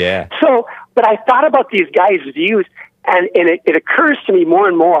 actually. Yeah. So, but I thought about these guys' views, and it occurs to me more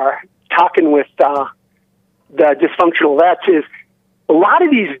and more, talking with the dysfunctional vets, is a lot of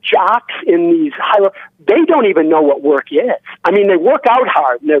these jocks in these they don't even know what work is. I mean, they work out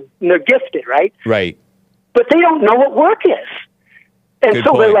hard, and they're gifted, right? Right. But they don't know what work is. And Good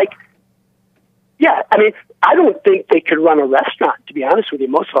so point. they're like, yeah, I mean, I don't think they could run a restaurant, to be honest with you,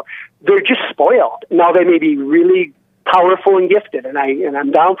 most of them. They're just spoiled. Now, they may be really powerful and gifted, and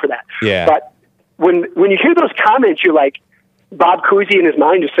I'm down for that. Yeah. But when you hear those comments, you're like, Bob Cousy in his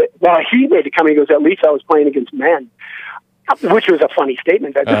mind just said, well, he made a comment, he goes, at least I was playing against men, which was a funny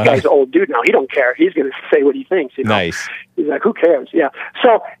statement. That this guy's an old dude now. He don't care. He's going to say what he thinks. Nice. He's like, who cares? Yeah.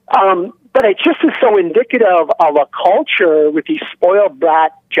 So, but it just is so indicative of a culture with these spoiled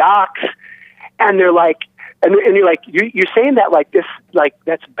brat jocks, and they're like, and you're like, you're saying that like this, like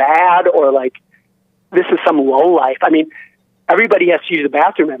that's bad, or like this is some low life. I mean, everybody has to use the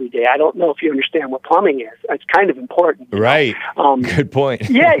bathroom every day. I don't know if you understand what plumbing is. It's kind of important. Right. Good point.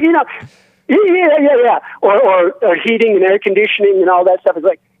 Yeah, yeah. Or heating and air conditioning and all that stuff. It's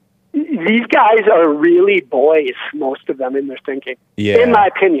like, these guys are really boys, most of them, in their thinking. Yeah. In my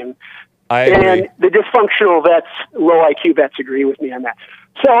opinion. I agree. And the dysfunctional vets, low IQ vets agree with me on that.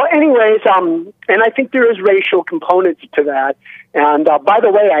 So anyways, and I think there is racial components to that. And by the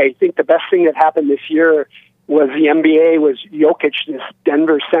way, I think the best thing that happened this year was the NBA was Jokic, this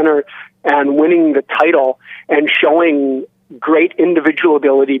Denver center, and winning the title and showing great individual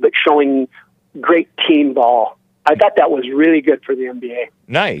ability, but showing great team ball. I thought that was really good for the NBA.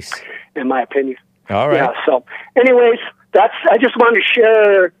 Nice. In my opinion. All right. Yeah, so anyways, I just wanted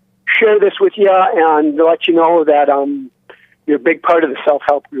to share this with you and let you know that you're a big part of the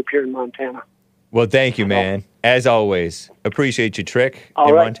self-help group here in Montana. Well, thank you, man. As always, appreciate you, Trick,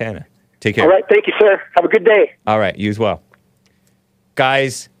 in Montana. Take care. All right, thank you, sir. Have a good day. All right, you as well.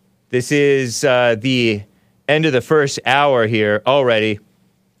 Guys, this is the end of the first hour here already,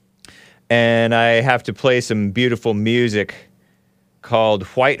 and I have to play some beautiful music called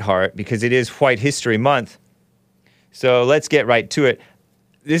White Heart because it is White History Month. So let's get right to it.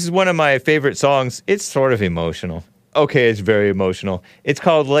 This is one of my favorite songs. It's sort of emotional. Okay, it's very emotional. It's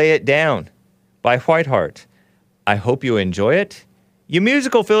called Lay It Down by White Heart. I hope you enjoy it. You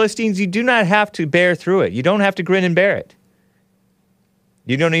musical Philistines, you do not have to bear through it. You don't have to grin and bear it.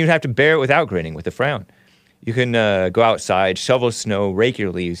 You don't even have to bear it without grinning, with a frown. You can go outside, shovel snow, rake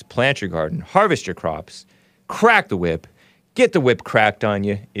your leaves, plant your garden, harvest your crops, crack the whip, get the whip cracked on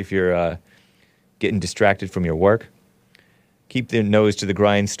you if you're getting distracted from your work. Keep the nose to the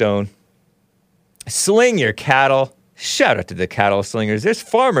grindstone. Sling your cattle. Shout out to the cattle slingers. There's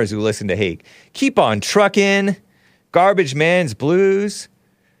farmers who listen to Hake. Keep on trucking. Garbage Man's Blues.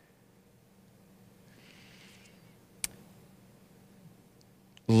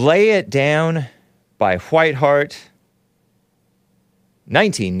 Lay It Down by White Heart.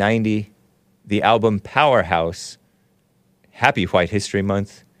 1990. The album Powerhouse. Happy White History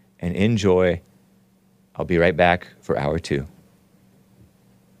Month and enjoy. I'll be right back for hour 2.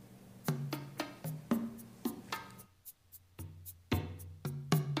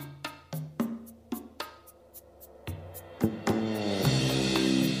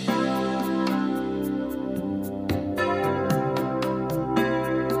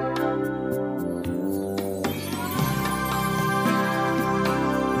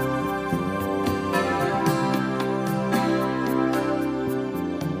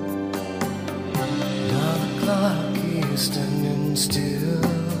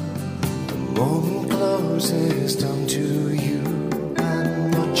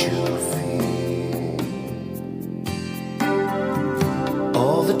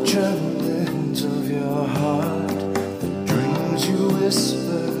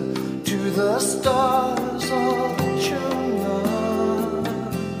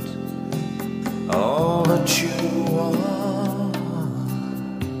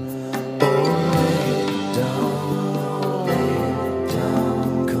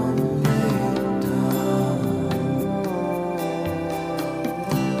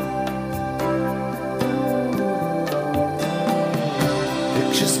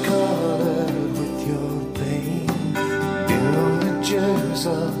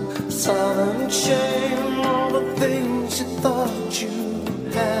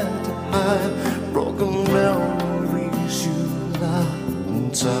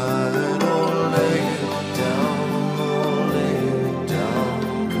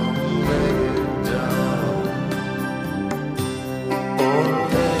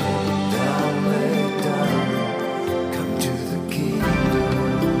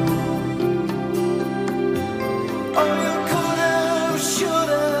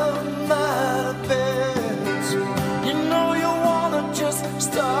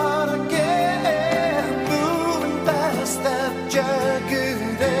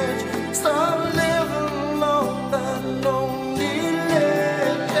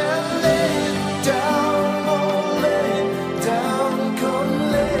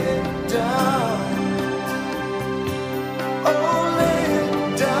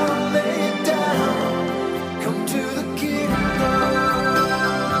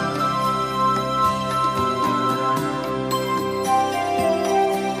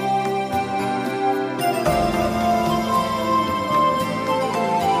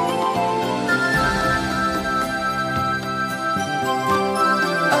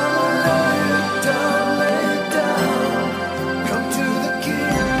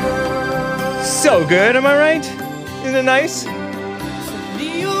 So good, am I right? Isn't it nice?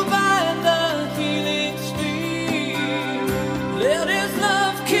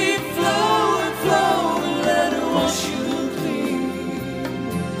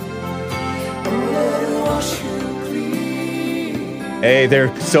 Hey,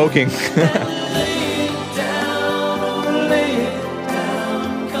 they're soaking.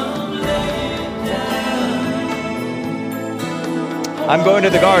 I'm going to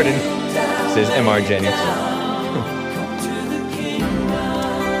the garden, says M.R. Jennings.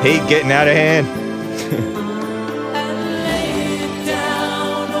 Hate getting out of hand.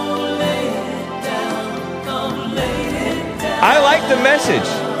 I like the message.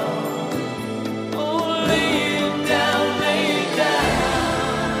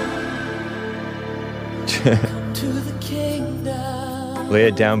 Lay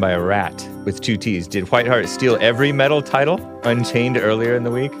It Down by a Rat with 2 T's. Did Whiteheart steal every metal title Unchained earlier in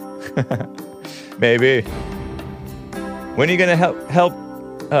the week? Maybe. When are you gonna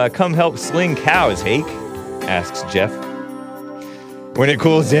come help sling cows, Hake? Asks Jeff. When it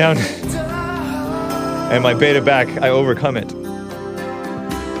cools down and my beta back, I overcome it.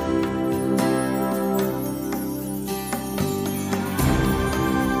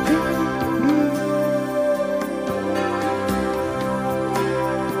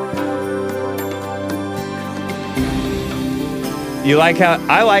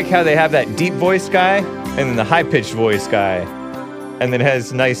 I like how they have that deep voice guy and then the high pitched voice guy, and then it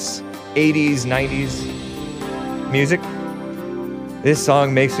has nice 80s, 90s music. This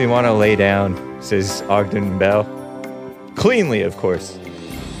song makes me want to lay down, says Ogden Bell. Cleanly, of course.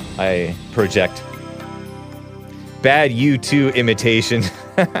 I project. Bad U2 imitation.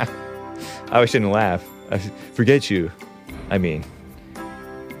 I shouldn't laugh. I forget you. I mean.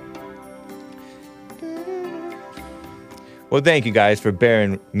 Well, thank you guys for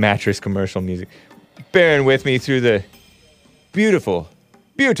bearing mattress commercial music. Bearing with me through the beautiful,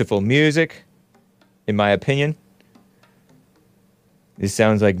 beautiful music, in my opinion. This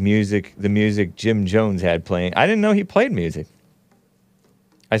sounds like the music Jim Jones had playing. I didn't know he played music.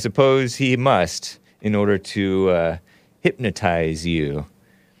 I suppose he must in order to hypnotize you.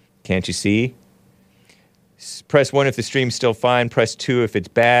 Can't you see? Press 1 if the stream's still fine. Press 2 if it's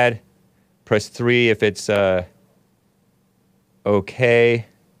bad. Press 3 if it's okay,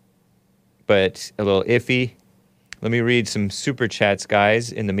 but a little iffy. Let me read some super chats,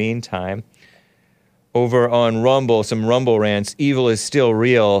 guys, in the meantime. Over on Rumble, some Rumble rants. Evil is Still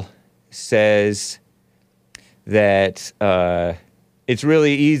Real says that it's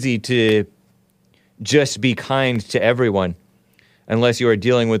really easy to just be kind to everyone unless you are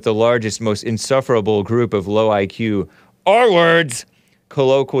dealing with the largest, most insufferable group of low IQ R-words,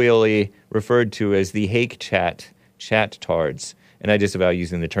 colloquially referred to as the Hake chat-tards. And I disavow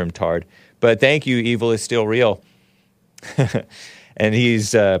using the term tard. But thank you, Evil is Still Real. And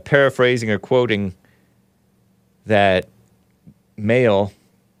he's paraphrasing or quoting that male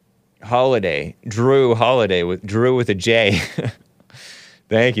Holiday, Drew Holiday, with Drew with a J.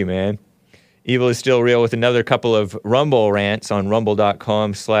 Thank you, man. Evil is Still Real with another couple of Rumble rants on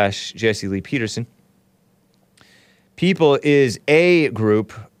rumble.com/Jesse Lee Peterson. People is a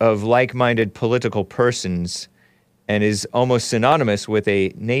group of like-minded political persons and is almost synonymous with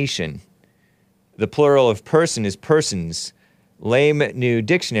a nation. The plural of person is persons. Lame new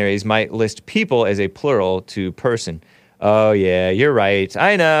dictionaries might list people as a plural to person. Oh, yeah, you're right.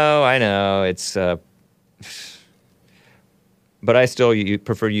 I know. It's, but I still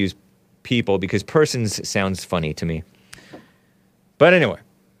prefer to use people because persons sounds funny to me. But anyway,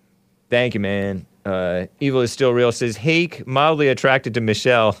 thank you, man. Evil is Still Real says, Hake mildly attracted to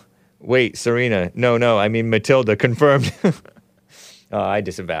Michelle. Wait, Serena. No, I mean Matilda, confirmed. I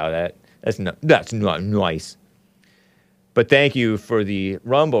disavow that. That's not nice. But thank you for the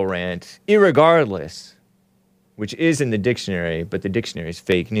Rumble rant, irregardless, which is in the dictionary, but the dictionary is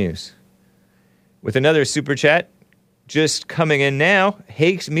fake news. With another super chat, just coming in now,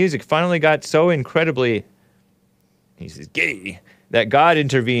 Hake's music finally got so incredibly, he says, gay, that God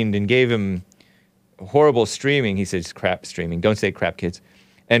intervened and gave him horrible streaming. He says crap streaming. Don't say crap, kids.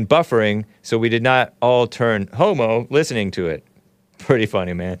 And buffering, so we did not all turn homo listening to it. Pretty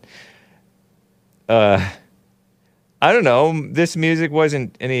funny, man. I don't know. This music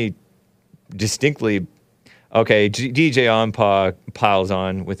wasn't any distinctly... Okay, DJ Onpa piles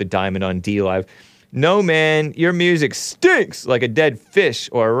on with a diamond on D Live. No, man, your music stinks like a dead fish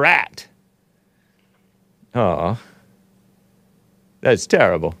or a rat. Aw. That's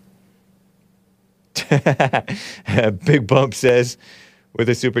terrible. Big Bump says... with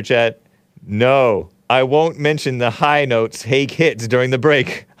a super chat, no, I won't mention the high notes Hake hits during the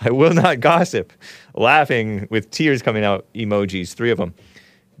break. I will not gossip. Laughing with tears coming out emojis, 3 of them.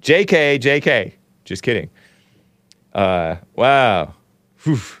 JK. Just kidding. Wow.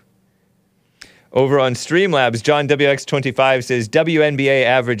 Whew. Over on Streamlabs, John WX25 says, WNBA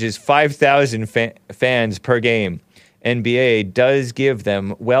averages 5,000 fans per game. NBA does give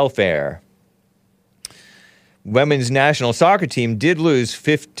them welfare. Women's national soccer team did lose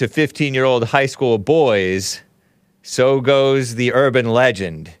to 15-year-old high school boys. So goes the urban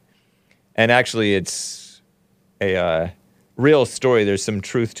legend. And actually, it's a real story. There's some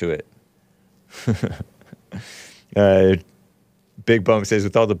truth to it. Big Bump says,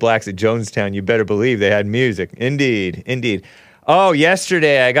 with all the blacks at Jonestown, you better believe they had music. Indeed. Oh,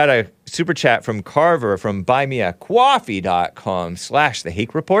 yesterday I got a super chat from Carver from buymeacoffee.com/The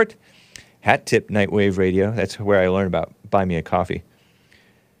Hake Report. Hat tip Nightwave Radio. That's where I learned about Buy Me a Coffee.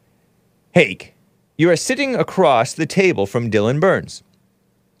 Hake, you are sitting across the table from Dylan Burns.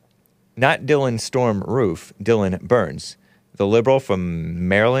 Not Dylan Storm Roof, Dylan Burns, the liberal from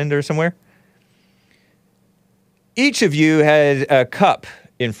Maryland or somewhere. Each of you had a cup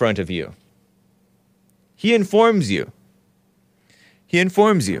in front of you. He informs you.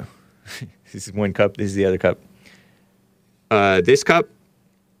 This is one cup, this is the other cup. This cup,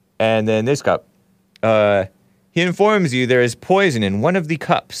 and then this cup. He informs you there is poison in one of the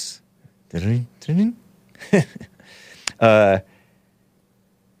cups.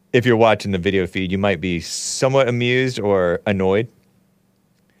 If you're watching the video feed, you might be somewhat amused or annoyed.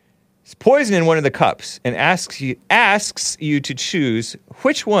 It's poison in one of the cups and asks you to choose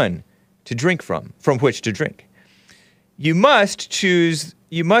which one to drink from which to drink. You must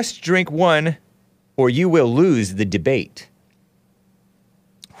drink one or you will lose the debate.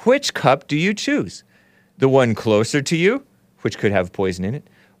 Which cup do you choose? The one closer to you, which could have poison in it,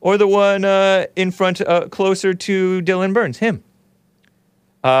 or the one in front, closer to Dylan Burns, him?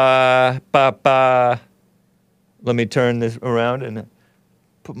 Let me turn this around and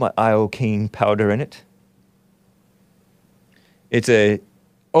put my iocane powder in it. It's a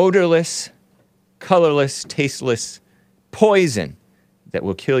odorless, colorless, tasteless poison that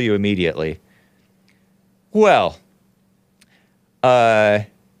will kill you immediately. Well,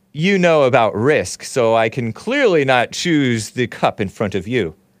 you know about risk, so I can clearly not choose the cup in front of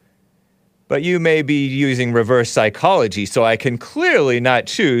you. But you may be using reverse psychology, so I can clearly not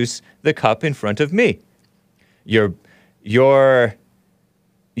choose the cup in front of me. You're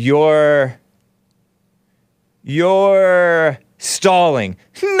stalling.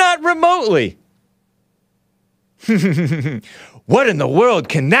 Not remotely. What in the world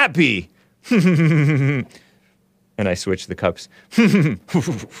can that be? And I switch the cups.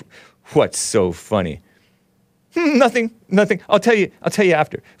 What's so funny? Nothing. I'll tell you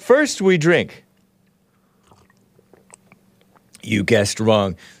after. First we drink. You guessed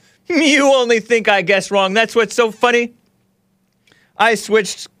wrong. You only think I guessed wrong. That's what's so funny. I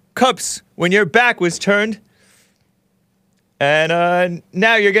switched cups when your back was turned. And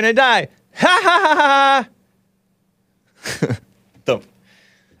now you're gonna die. Ha ha ha ha. Thump.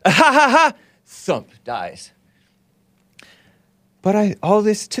 Ha ha ha. Thump dies. But all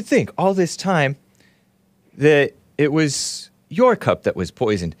this time, that it was your cup that was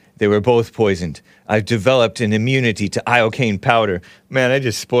poisoned. They were both poisoned. I've developed an immunity to iocane powder. Man, I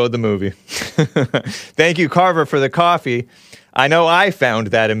just spoiled the movie. Thank you, Carver, for the coffee. I know I found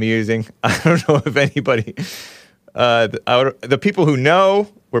that amusing. I don't know if anybody... the people who know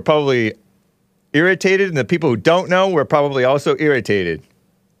were probably irritated, and the people who don't know were probably also irritated.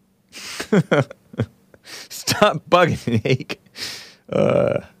 Stop bugging, Hake.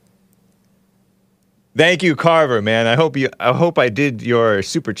 Thank you, Carver, man. I hope I did your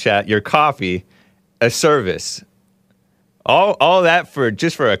super chat, your coffee, a service. All that for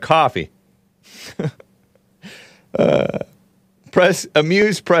a coffee.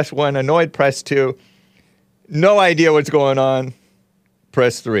 Amused, press 1. Annoyed, press 2. No idea what's going on,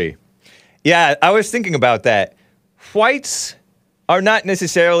 press 3. Yeah, I was thinking about that. Whites are not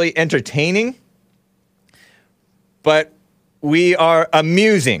necessarily entertaining, but we are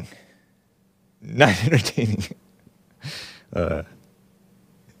amusing. Not entertaining.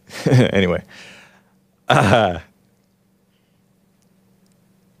 Anyway.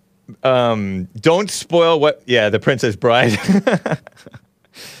 Don't spoil what... Yeah, The Princess Bride.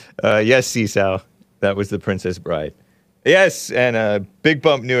 Yes, Seasal. That was The Princess Bride. Yes, and Big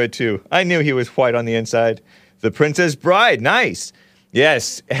Bump knew it too. I knew he was white on the inside. The Princess Bride. Nice.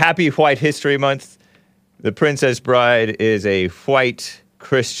 Yes, happy White History Month. The Princess Bride is a white,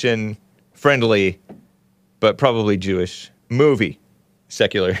 Christian, friendly, but probably Jewish movie.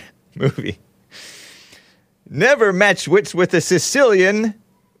 Secular movie. Never match wits with a Sicilian.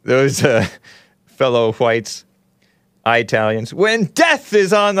 Those fellow whites, Italians. When death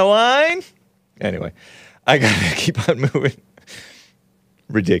is on the line. Anyway, I gotta keep on moving.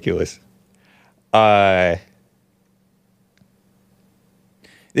 Ridiculous. This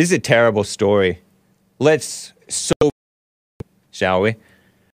is a terrible story. Let's shall we?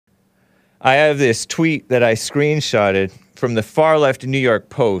 I have this tweet that I screenshotted from the far left New York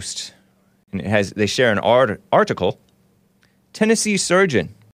Post, and they share an article. Tennessee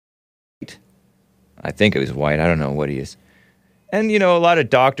surgeon. I think it was white. I don't know what he is. And, a lot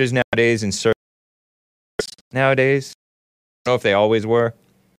of doctors nowadays and surgeons nowadays, I don't know if they always were.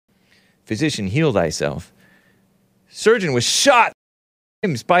 Physician, heal thyself. Surgeon was shot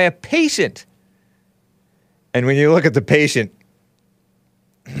by a patient. And when you look at the patient,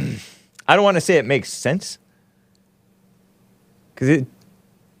 I don't want to say it makes sense, because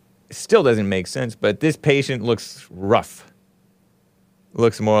still doesn't make sense, but this patient looks rough.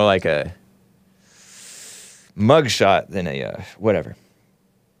 Looks more like a mugshot than a whatever.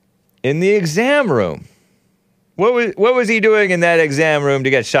 In the exam room. What was he doing in that exam room to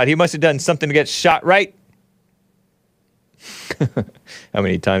get shot? He must have done something to get shot, right? How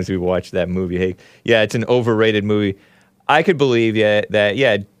many times have we watched that movie? Hey, yeah, it's an overrated movie. I could believe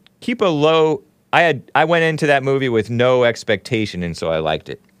that keep a low. I went into that movie with no expectation, and so I liked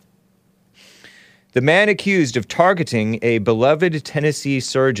it. The man accused of targeting a beloved Tennessee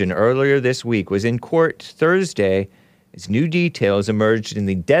surgeon earlier this week was in court Thursday as new details emerged in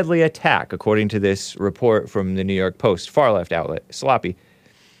the deadly attack, according to this report from the New York Post, far-left outlet, sloppy.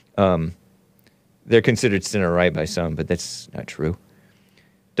 They're considered center right by some, but that's not true.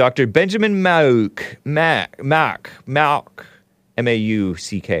 Dr. Benjamin Mauk,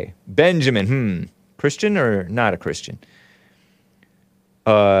 M-A-U-C-K. Benjamin, Christian or not a Christian?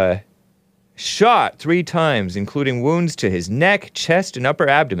 Shot 3 times, including wounds to his neck, chest, and upper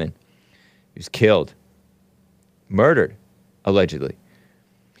abdomen. He was killed. Murdered, allegedly.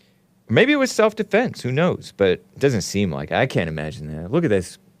 Maybe it was self-defense, who knows? But it doesn't seem like it. I can't imagine that. Look at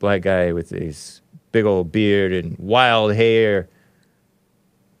this black guy with his big old beard and wild hair.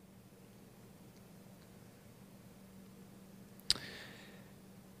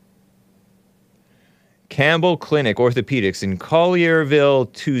 Campbell Clinic Orthopedics in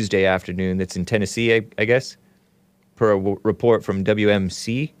Collierville Tuesday afternoon. That's in Tennessee, I guess, per a report from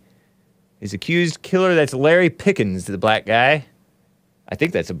WMC. His accused killer, that's Larry Pickens, the black guy. I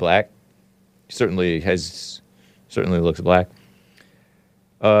think that's a black. Certainly looks black.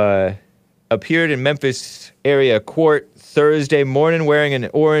 Appeared in Memphis area court Thursday morning wearing an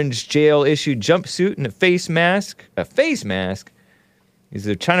orange jail-issued jumpsuit and a face mask. A face mask? Is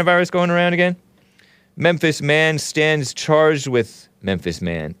the China virus going around again? Memphis man stands charged with... Memphis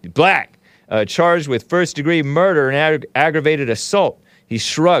man. Black. Charged with first-degree murder and aggravated assault. He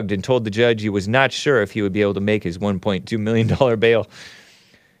shrugged and told the judge he was not sure if he would be able to make his $1.2 million bail.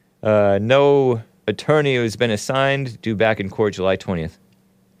 No attorney has been assigned, due back in court July 20th.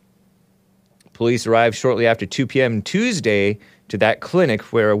 Police arrived shortly after 2 p.m. Tuesday to that clinic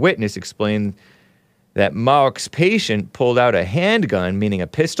where a witness explained that Mark's patient pulled out a handgun, meaning a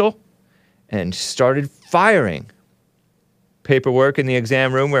pistol, and started firing. Paperwork in the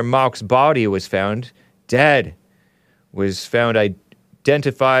exam room where Mark's body was found, dead, was found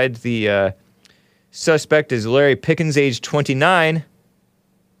identified. The suspect as Larry Pickens, age 29,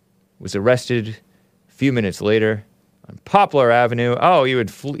 was arrested a few minutes later on Poplar Avenue. Oh,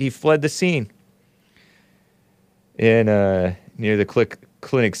 he fled the scene in near the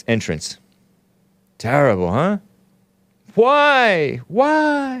clinic's entrance. Terrible, huh? Why?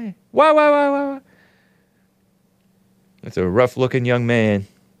 That's a rough-looking young man.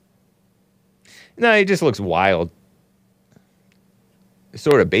 No, he just looks wild.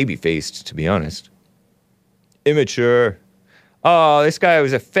 Sort of baby-faced, to be honest. Immature. Oh, this guy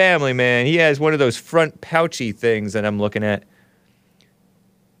was a family man. He has one of those front pouchy things that I'm looking at.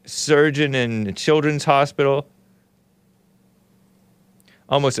 Surgeon in a children's hospital.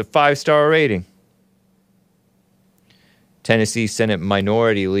 Almost a 5-star rating. Tennessee Senate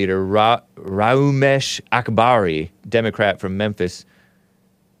Minority Leader Raumesh Akbari, Democrat from Memphis,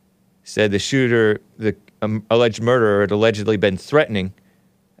 said the shooter, the alleged murderer, had allegedly been threatening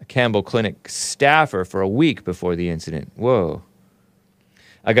a Campbell Clinic staffer for a week before the incident. Whoa.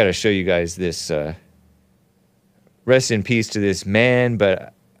 I got to show you guys this. Rest in peace to this man,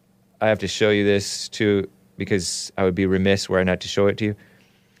 but I have to show you this too because I would be remiss were I not to show it to you.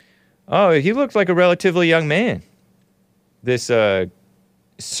 Oh, he looked like a relatively young man. This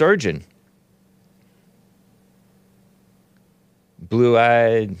surgeon.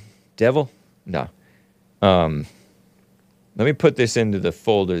 Blue-eyed devil? No. Let me put this into the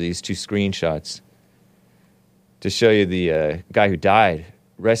folder, these 2 screenshots, to show you the guy who died.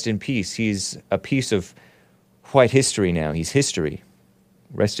 Rest in peace. He's a piece of white history now. He's history.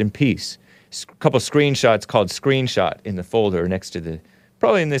 Rest in peace. A couple screenshots called Screenshot in the folder next to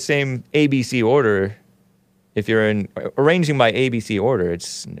probably in the same ABC order. If you're arranging by ABC order,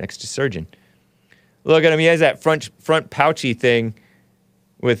 it's next to surgeon. Look at him. He has that front pouchy thing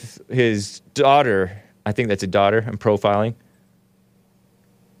with his daughter. I think that's a daughter. I'm profiling.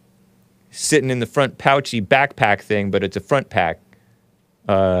 Sitting in the front pouchy backpack thing, but it's a front pack.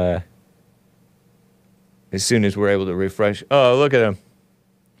 As soon as we're able to refresh. Oh, look at him.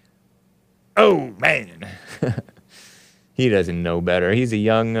 Oh, man. He doesn't know better. He's a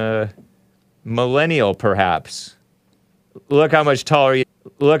young... millennial, perhaps. Look how much taller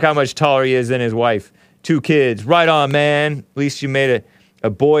he is than his wife. 2 kids. Right on, man. At least you made A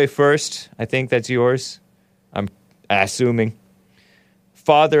boy first. I think that's yours. I'm assuming.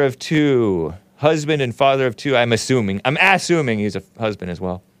 Father of 2. Husband and father of 2. I'm assuming he's a husband as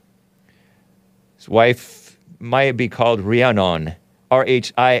well. His wife might be called Rhiannon.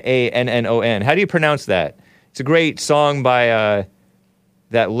 Rhiannon. How do you pronounce that? It's a great song by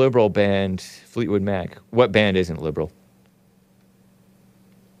that liberal band, Fleetwood Mac. What band isn't liberal?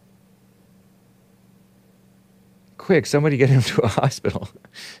 Quick, somebody get him to a hospital.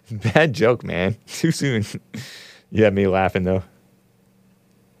 Bad joke, man. Too soon. You had me laughing, though.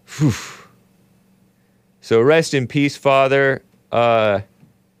 Whew. So rest in peace, Father.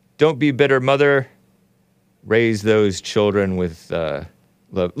 Don't be bitter, Mother. Raise those children with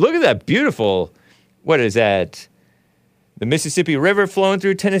love. Look at that beautiful, what is that? The Mississippi River flowing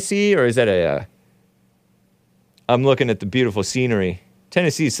through Tennessee? Or is that I'm looking at the beautiful scenery.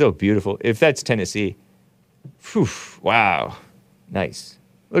 Tennessee is so beautiful. If that's Tennessee. Whew, wow. Nice.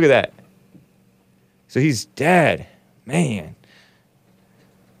 Look at that. So he's dead. Man.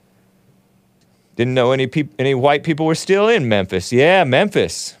 Didn't know any white people were still in Memphis. Yeah,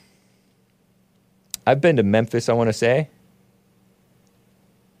 Memphis. I've been to Memphis, I want to say.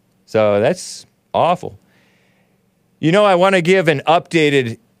 So that's awful. You know, I want to give an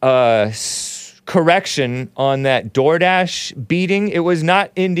updated correction on that DoorDash beating. It was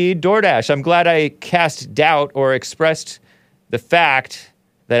not indeed DoorDash. I'm glad I cast doubt or expressed the fact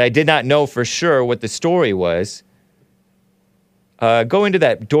that I did not know for sure what the story was. Go into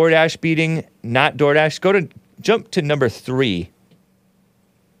that DoorDash beating, not DoorDash. Jump to number 3.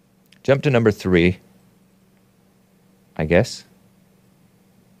 Jump to number 3, I guess.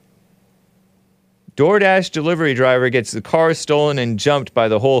 DoorDash delivery driver gets the car stolen and jumped by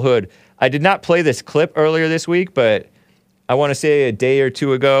the whole hood. I did not play this clip earlier this week, but I want to say a day or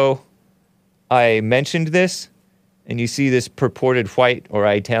two ago, I mentioned this, and you see this purported white or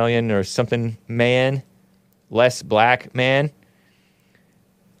Italian or something man, less black man.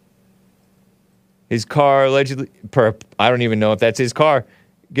 His car allegedly, I don't even know if that's his car,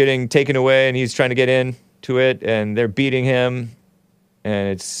 getting taken away, and he's trying to get into it, and they're beating him, and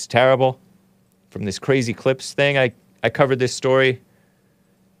it's terrible. From this Crazy Clips thing, I covered this story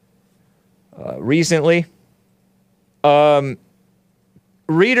recently. Readers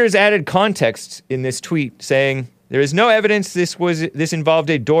added context in this tweet saying, there is no evidence this involved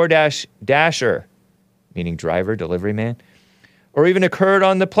a DoorDash dasher, meaning driver, delivery man, or even occurred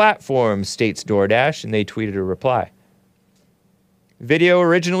on the platform, states DoorDash, and they tweeted a reply. Video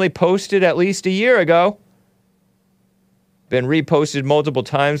originally posted at least a year ago, been reposted multiple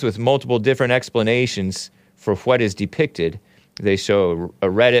times with multiple different explanations for what is depicted. They show a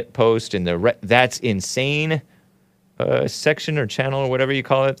Reddit post in the That's Insane section or channel or whatever you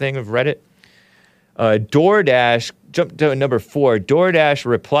call that thing of Reddit. DoorDash, jump to number 4, DoorDash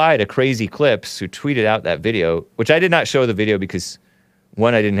replied to Crazy Clips, who tweeted out that video, which I did not show the video because,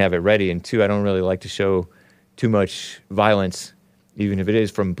 1, I didn't have it ready, and 2, I don't really like to show too much violence, even if it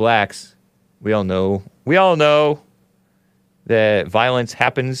is from blacks. We all know that violence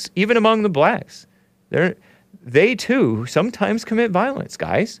happens even among the blacks. They too sometimes commit violence,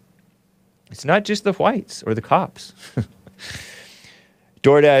 guys. It's not just the whites or the cops.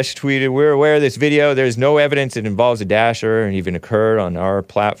 DoorDash tweeted, we're aware of this video. There's no evidence it involves a dasher and even occurred on our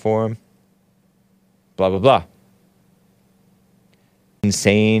platform. Blah, blah, blah.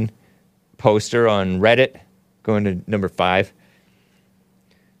 Insane poster on Reddit. Going to number 5.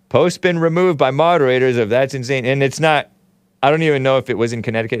 Post been removed by moderators of That's Insane. And it's not, I don't even know if it was in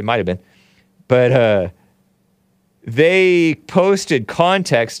Connecticut. It might have been. But they posted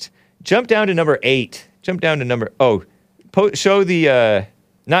context. Jump down to number 8. Show the,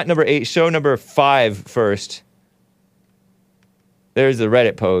 not number 8, show number 5 first. There's the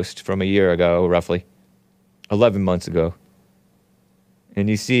Reddit post from a year ago, roughly. 11 months ago. And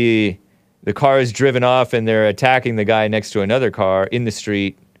you see the car is driven off and they're attacking the guy next to another car in the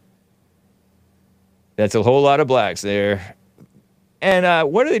street. That's a whole lot of blacks there.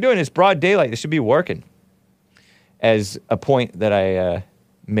 And what are they doing? It's broad daylight. They should be working. As a point that I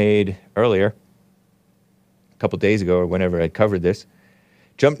made earlier, a couple days ago or whenever I covered this.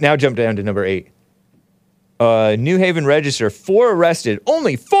 Jump down to number 8. New Haven Register, 4 arrested.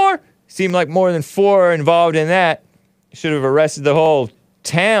 Only 4? Seemed like more than 4 involved in that. Should have arrested the whole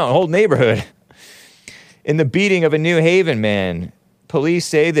town, whole neighborhood. In the beating of a New Haven man. Police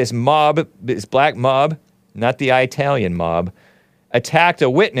say this black mob, not the Italian mob, attacked a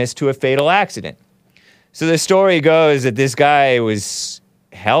witness to a fatal accident. So the story goes that this guy was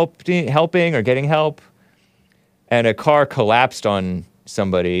helping or getting help, and a car collapsed on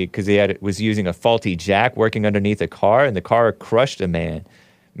somebody because was using a faulty jack working underneath a car, and the car crushed a man.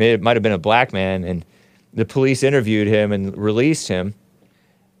 It might have been a black man, and the police interviewed him and released him,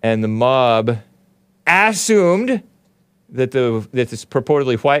 and the mob assumed that this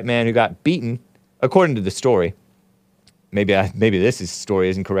purportedly white man who got beaten, according to the story, maybe this story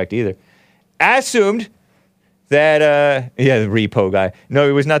isn't correct either, assumed that the repo guy. No,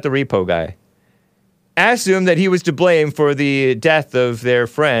 he was not the repo guy. Assumed that he was to blame for the death of their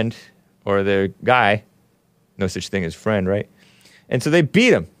friend or their guy. No such thing as friend, right? And so they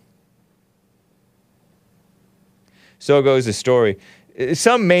beat him. So goes the story.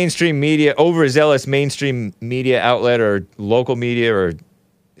 Some mainstream media, overzealous mainstream media outlet or local media or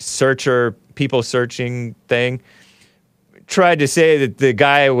people searching thing, tried to say that the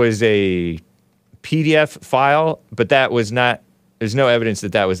guy was a PDF file, but that was not, there's no evidence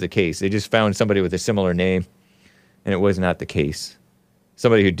that was the case. They just found somebody with a similar name, and it was not the case.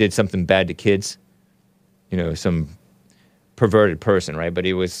 Somebody who did something bad to kids, some perverted person, right? But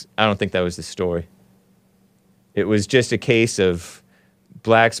I don't think that was the story. It was just a case of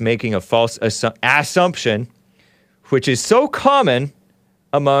blacks making a false assumption, which is so common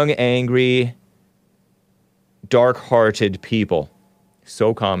among angry, dark-hearted people.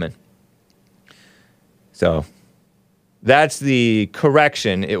 So common. So that's the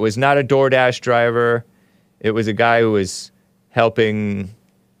correction. It was not a DoorDash driver. It was a guy who was helping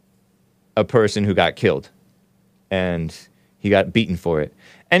a person who got killed. And he got beaten for it.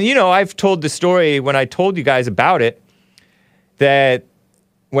 And, I've told the story when I told you guys about it, that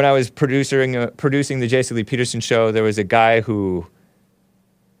when I was producing the J.C. Lee Peterson show, there was a guy who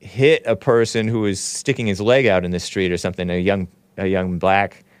hit a person who was sticking his leg out in the street or something, a young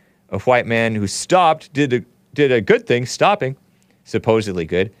white man who stopped, did a good thing, stopping, supposedly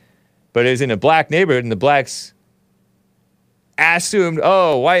good, but it was in a black neighborhood, and the blacks assumed,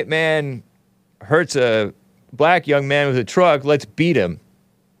 white man hurts a black young man with a truck, let's beat him.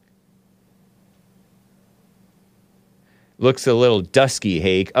 Looks a little dusky,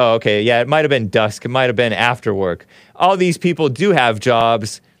 Hake. Oh, okay, yeah, it might have been dusk. It might have been after work. All these people do have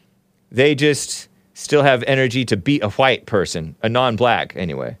jobs. They just still have energy to beat a white person, a non-black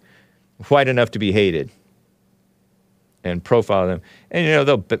anyway, white enough to be hated, and profile them. And,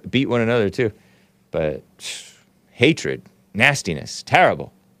 they'll beat one another too. But hatred, nastiness,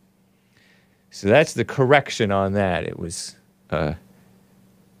 terrible. So that's the correction on that. It was...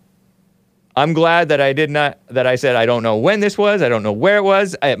 I'm glad that I said I don't know when this was, I don't know where it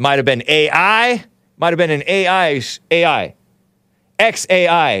was. It might have been AI. Might have been an AI.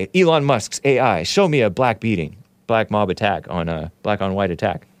 XAI, Elon Musk's AI. Show me a black mob attack on black on white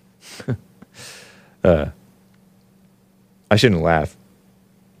attack. I shouldn't laugh.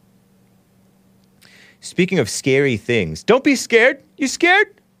 Speaking of scary things, don't be scared. You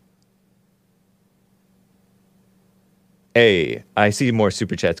scared? Hey, I see more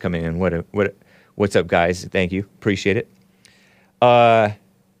super chats coming in. What's up, guys? Thank you. Appreciate it.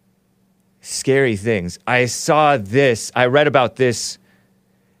 Scary things. I saw this. I read about this.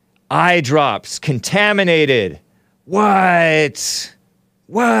 Eye drops contaminated. What?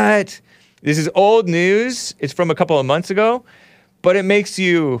 This is old news. It's from a couple of months ago, but it makes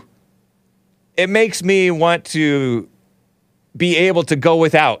me want to be able to go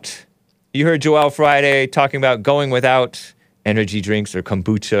without. You heard Joel Friday talking about going without energy drinks or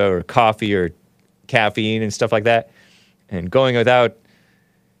kombucha or coffee or caffeine and stuff like that, and going without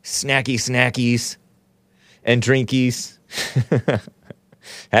snackies and drinkies.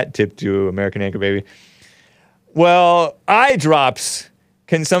 Hat tip to American Anchor Baby. Well, eye drops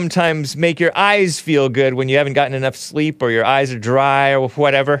can sometimes make your eyes feel good when you haven't gotten enough sleep or your eyes are dry or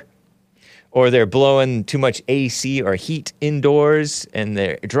whatever. Or they're blowing too much AC or heat indoors and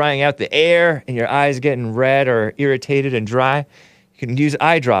they're drying out the air and your eyes getting red or irritated and dry. You can use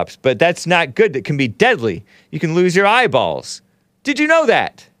eye drops, but that's not good. That can be deadly. You can lose your eyeballs. Did you know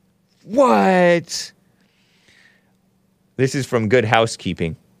that? What? This is from Good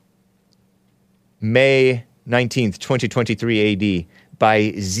Housekeeping. May 19th, 2023 AD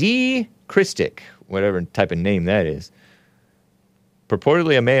by Z. Christic, whatever type of name that is.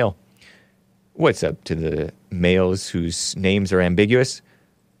 Purportedly a male. What's up to the males whose names are ambiguous?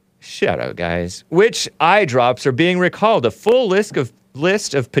 Shout out, guys. Which eye drops are being recalled? A full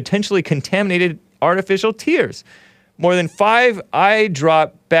list of potentially contaminated artificial tears. More than 5 eye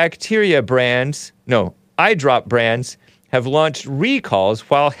drop brands have launched recalls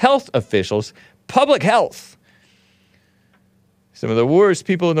while health officials, public health, some of the worst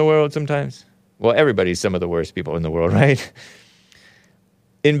people in the world sometimes. Well, everybody's some of the worst people in the world, right?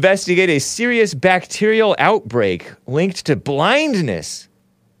 investigate a serious bacterial outbreak linked to blindness,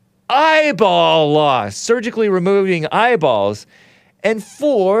 eyeball loss, surgically removing eyeballs, and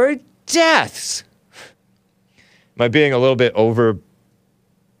 4 deaths. Am I being a little bit overboard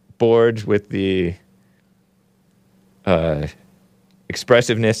with the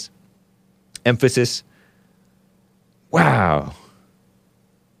expressiveness, emphasis? Wow.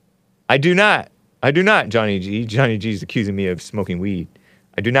 I do not, Johnny G. Johnny G is accusing me of smoking weed.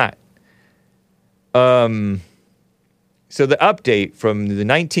 I do not. So the update from the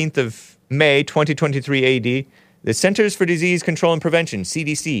 19th of May, 2023 AD, the Centers for Disease Control and Prevention,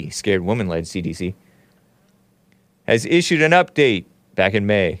 CDC, scared woman-led CDC, has issued an update back in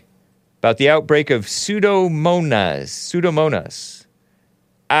May about the outbreak of Pseudomonas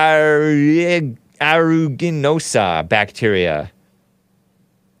aeruginosa bacteria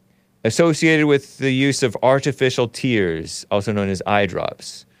associated with the use of artificial tears, also known as eye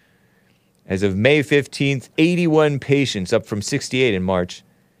drops. As of May 15th, 81 patients, up from 68 in March,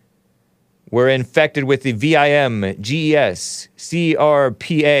 were infected with the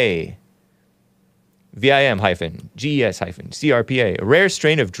VIM-GES-CRPA, VIM-GES-CRPA, a rare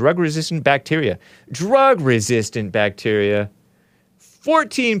strain of drug-resistant bacteria. Drug-resistant bacteria.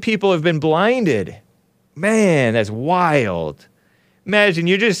 14 people have been blinded. Man, that's wild. Imagine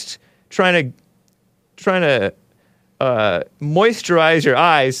you're just trying to moisturize your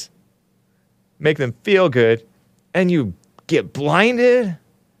eyes, make them feel good, and you get blinded?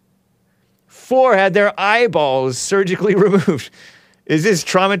 4 had their eyeballs surgically removed. Is this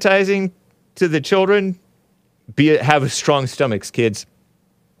traumatizing to the children? Have strong stomachs, kids.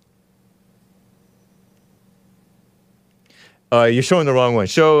 You're showing the wrong one.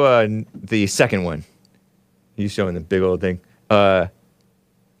 Show the second one. You're showing the big old thing.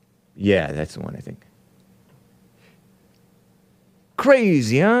 Yeah, that's the one, I think.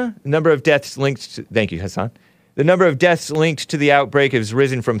 Crazy, huh? The number of deaths linked to... Thank you, Hassan. The number of deaths linked to the outbreak has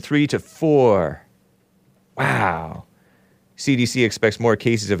risen from 3 to 4. Wow. CDC expects more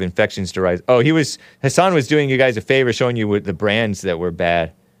cases of infections to rise. Oh, Hassan was doing you guys a favor, showing you the brands that were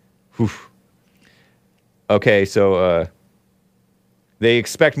bad. Whew. Okay, so they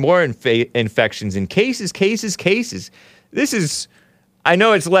expect more infections in cases. This is... I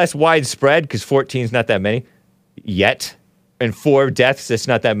know it's less widespread because 14 is not that many yet. And 4 deaths, that's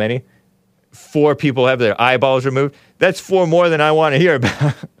not that many. 4 people have their eyeballs removed. That's 4 more than I want to hear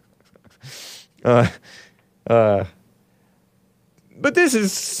about. But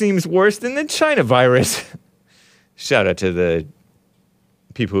this seems worse than the China virus. Shout out to the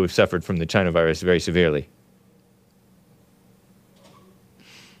people who have suffered from the China virus very severely.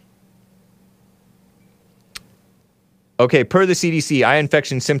 Okay, per the CDC, eye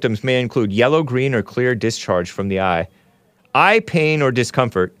infection symptoms may include yellow, green, or clear discharge from the eye, eye pain or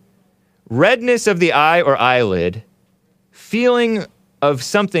discomfort, redness of the eye or eyelid, feeling of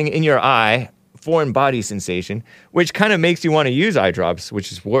something in your eye, foreign body sensation, which kind of makes you want to use eye drops,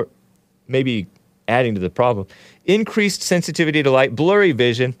 which is maybe adding to the problem, increased sensitivity to light, blurry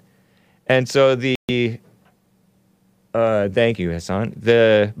vision, and so thank you, Hassan.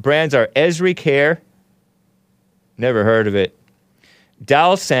 The brands are Esri Care, never heard of it,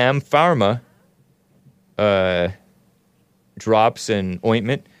 Dalsam Pharma, drops and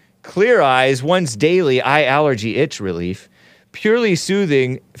ointment, Clear Eyes, once daily eye allergy itch relief, Purely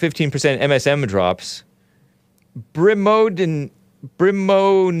Soothing 15% MSM drops, Brimonidine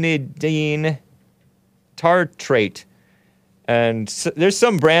tartrate, and there's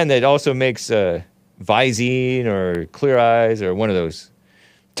some brand that also makes Visine or Clear Eyes or one of those.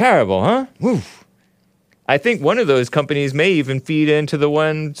 Terrible, huh? Woof. I think one of those companies may even feed into the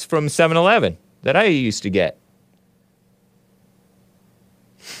ones from 7-Eleven that I used to get.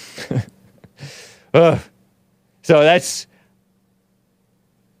 So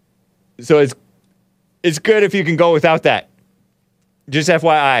it's good if you can go without that. Just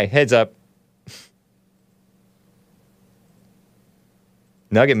FYI, heads up.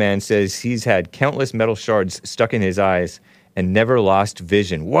 Nugget Man says he's had countless metal shards stuck in his eyes and never lost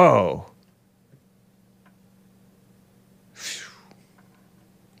vision. Whoa.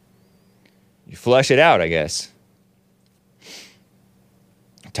 You flush it out, I guess.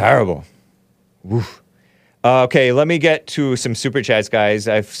 Terrible. Woof. Okay, let me get to some super chats, guys.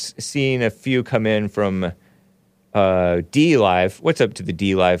 I've seen a few come in from D-Live. What's up to the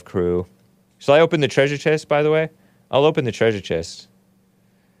D-Live crew? Shall I open the treasure chest, by the way? I'll open the treasure chest.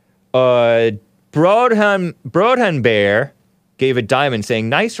 Broadhan Bear gave a diamond saying,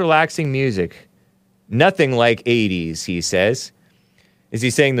 nice relaxing music. Nothing like 80s, he says. Is he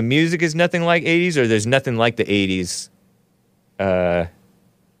saying the music is nothing like 80s, or there's nothing like the 80s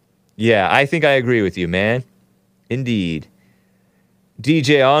Yeah, I think I agree with you, man. Indeed.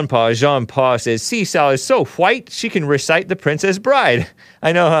 DJ On Paw, Jean Paul says, Seasal is so white, she can recite The Princess Bride.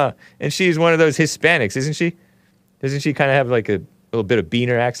 I know, huh? And she's one of those Hispanics, isn't she? Doesn't she kind of have like a little bit of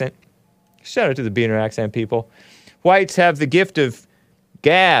Beaner accent? Shout out to the Beaner accent people. Whites have the gift of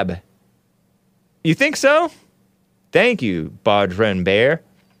gab. You think so? Thank you, Baudrin Bear.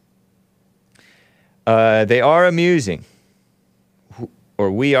 They are amusing. Or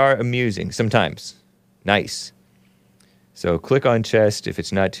we are amusing sometimes. Nice. So click on chest if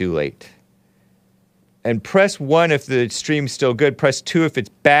it's not too late. And press 1 if the stream's still good. Press 2 if it's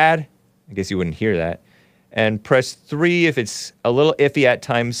bad. I guess you wouldn't hear that. And press 3 if it's a little iffy at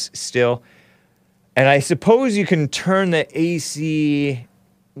times still. And I suppose you can turn the AC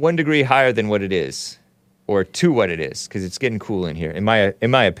 1 degree higher than what it is. Or to what it is, because it's getting cool in here, in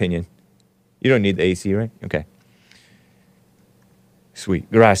my opinion. You don't need the AC, right? Okay.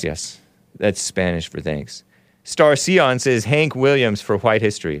 Sweet. Gracias. That's Spanish for thanks. Star Sion says Hank Williams for white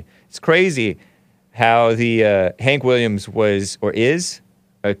history. It's crazy how the Hank Williams was or is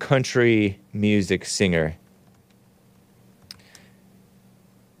a country music singer.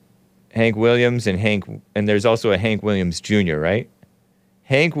 Hank Williams and there's also a Hank Williams Jr., right?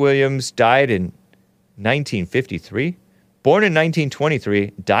 Hank Williams died in 1953? Born in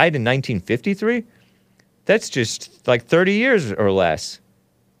 1923, died in 1953? That's just like 30 years or less.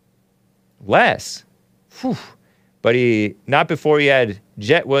 Less. Whew. But not before he had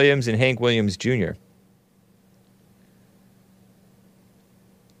Jet Williams and Hank Williams Jr.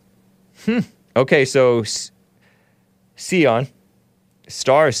 Okay, so Sion,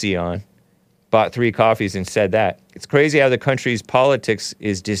 Star Sion, bought 3 coffees and said that. It's crazy how the country's politics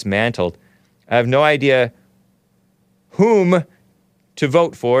is dismantled. I have no idea whom to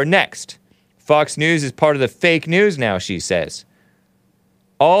vote for next. Fox News is part of the fake news now, she says.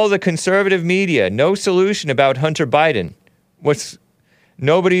 All the conservative media, no solution about Hunter Biden.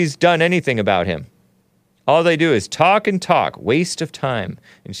 Nobody's done anything about him. All they do is talk and talk. Waste of time.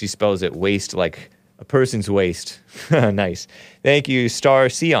 And she spells it waste like a person's waist. Nice. Thank you, Star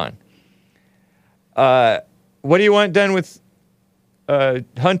Sion. What do you want done with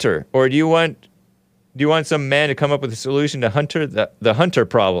Hunter? Or do you want some man to come up with a solution to Hunter, the Hunter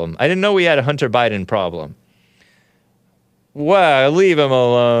problem? I didn't know we had a Hunter Biden problem. Well, leave him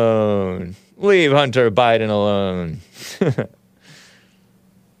alone. Leave Hunter Biden alone.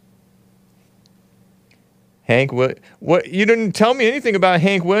 Hank, what? You didn't tell me anything about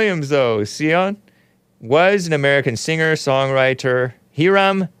Hank Williams, though. Sion was an American singer, songwriter.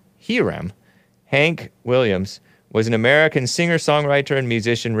 Hiram. Hank Williams was an American singer, songwriter, and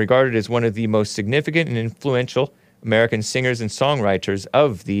musician regarded as one of the most significant and influential American singers and songwriters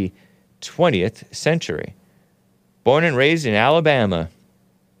of the 20th century. Born and raised in Alabama.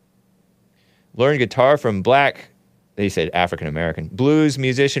 Learned guitar from they said African-American, blues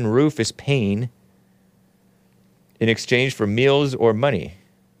musician Rufus Payne in exchange for meals or money.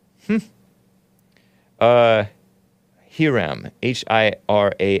 Hiram,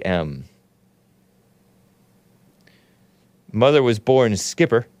 Hiram. Mother was born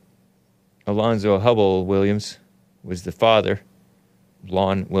Skipper. Alonzo Hubble Williams was the father.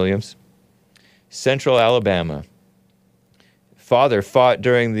 Lon Williams. Central Alabama. Father fought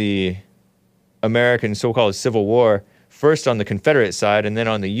during the American so-called Civil War, first on the Confederate side and then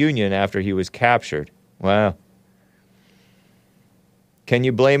on the Union after he was captured. Wow. Can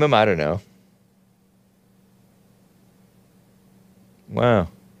you blame him? I don't know. Wow.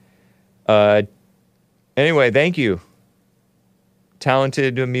 Anyway, thank you.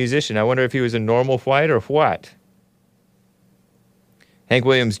 Talented musician. I wonder if he was a normal white or what. Hank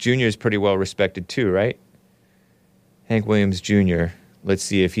Williams Jr. is pretty well respected too, right? Hank Williams Jr. Let's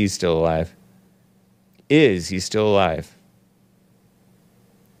see if he's still alive. He's still alive?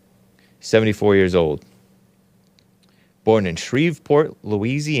 74 years old. Born in Shreveport,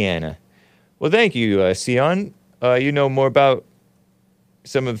 Louisiana. Well, thank you, Sion. You know more about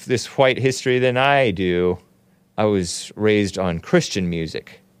some of this white history than I do. I was raised on Christian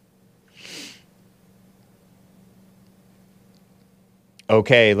music.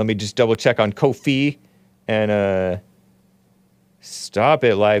 Okay, let me just double check on Ko-fi and stop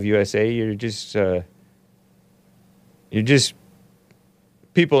it, Live USA. You're just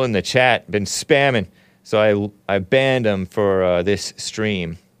people in the chat been spamming, so I banned them for this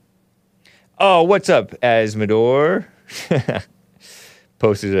stream. Oh, what's up, Asmodor?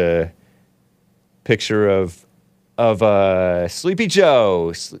 Posted a picture of Sleepy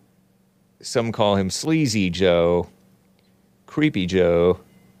Joe. Some call him Sleazy Joe. Creepy Joe.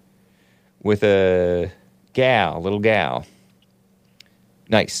 With a little gal.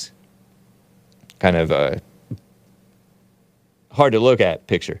 Nice. kind of a hard to look at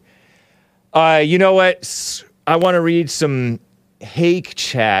picture. You know what? I want to read some Hake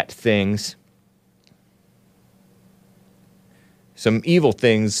chat things. Some evil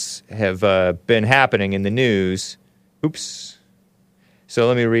things have been happening in the news. Oops. So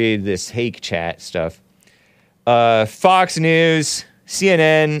let me read this Hake chat stuff. Fox News,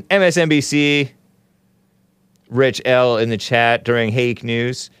 CNN, MSNBC, Rich L in the chat during Hake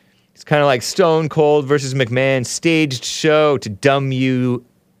News. It's kind of like Stone Cold versus McMahon staged show to dumb you.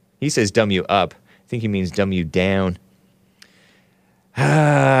 He says dumb you up. I think he means dumb you down.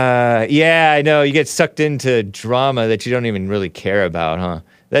 Yeah, I know. You get sucked into drama that you don't even really care about, huh?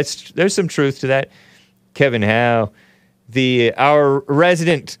 There's some truth to that. Kevin Howe, our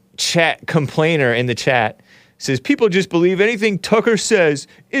resident chat complainer in the chat, says people just believe anything Tucker says.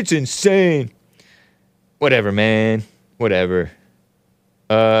 It's insane. Whatever, man. Whatever.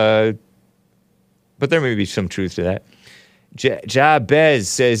 But there may be some truth to that. Jabez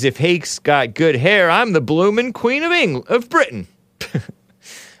says, if Hake's got good hair, I'm the bloomin' Queen of Britain.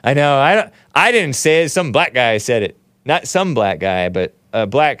 I know. I didn't say it. Some black guy said it. Not some black guy, but a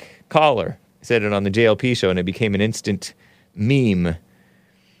black caller said it on the JLP show, and it became an instant meme.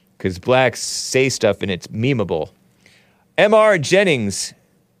 Because blacks say stuff, and it's memeable. M.R. Jennings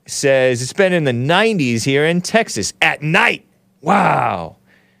says, it's been in the 90s here in Texas at night. Wow.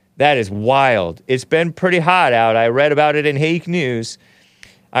 That is wild. It's been pretty hot out. I read about it in Hake News.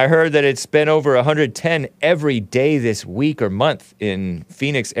 I heard that it's been over 110 every day this week or month in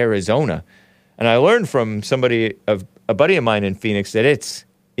Phoenix, Arizona. And I learned from a buddy of mine in Phoenix, that it's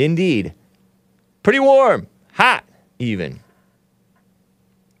indeed pretty warm, hot even.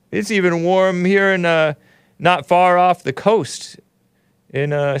 It's even warm here in not far off the coast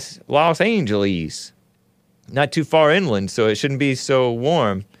in Los Angeles. Not too far inland, so it shouldn't be so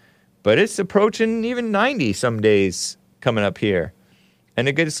warm. But it's approaching even 90 some days coming up here. And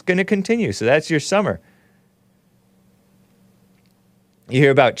it's going to continue. So that's your summer. You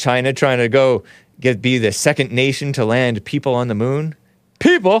hear about China trying to be the second nation to land people on the moon?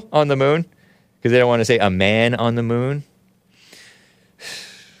 People on the moon. Because they don't want to say a man on the moon.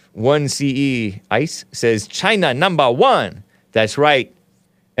 1CE Ice says, China number one. That's right.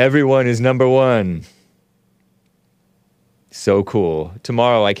 Everyone is number one. So cool.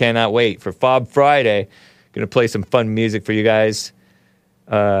 Tomorrow, I cannot wait for Fob Friday. Going to play some fun music for you guys.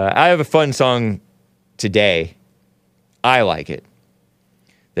 I have a fun song today. I like it.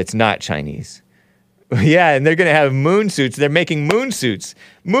 That's not Chinese. Yeah, and they're going to have moon suits. They're making moon suits.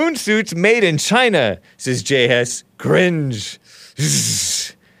 Moon suits made in China, says JS. Cringe.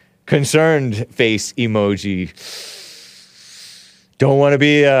 Concerned face emoji. Don't want to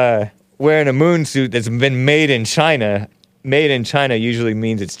be wearing a moon suit that's been made in China. Made in China usually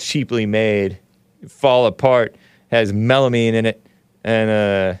means it's cheaply made. Fall apart. Has melamine in it.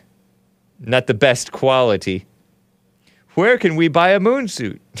 And not the best quality. Where can we buy a moon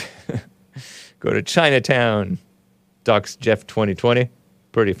suit? Go to Chinatown. Docs Jeff 2020.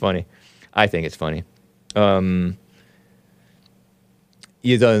 Pretty funny. I think it's funny.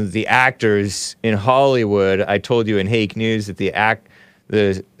 The actors in Hollywood, I told you in Hake News that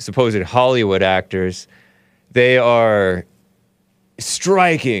the supposed Hollywood actors, they are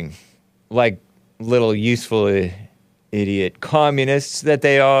striking like little useful idiot communists that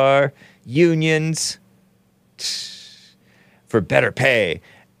they are, unions for better pay.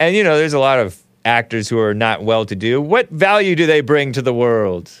 And, there's a lot of actors who are not well-to-do. What value do they bring to the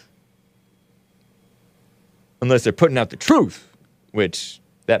world? Unless they're putting out the truth, which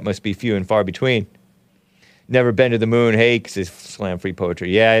that must be few and far between. Never been to the moon. Hake says Slam Free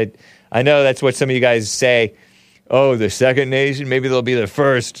Poetry. Yeah, I know that's what some of you guys say. Oh, the second nation? Maybe they'll be the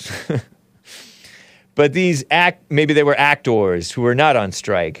first. But maybe they were actors who were not on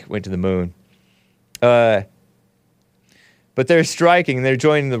strike, went to the moon. But they're striking. They're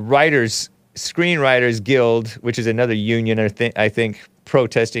joining the Screenwriters Guild, which is another union, I think,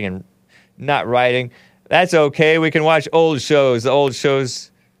 protesting and not writing. That's okay. We can watch old shows. The old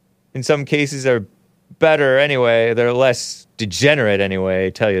shows, in some cases, are better anyway. They're less degenerate anyway, I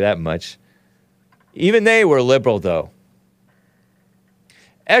tell you that much. Even they were liberal, though.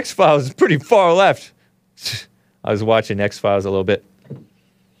 X-Files is pretty far left. I was watching X-Files a little bit.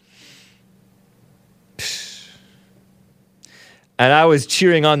 And I was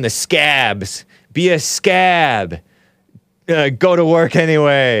cheering on the scabs. Be a scab. Go to work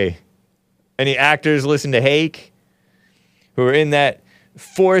anyway. Any actors listen to Hake who are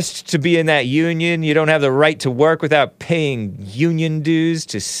forced to be in that union? You don't have the right to work without paying union dues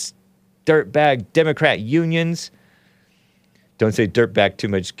to dirtbag Democrat unions. Don't say dirtbag too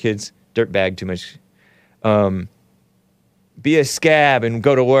much, kids. dirtbag too much. Be a scab and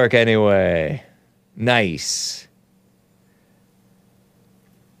go to work anyway. Nice.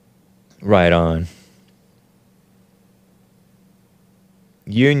 Right on.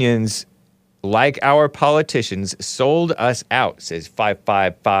 Unions, like our politicians, sold us out, says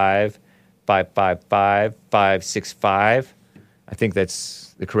 555 555 565. I think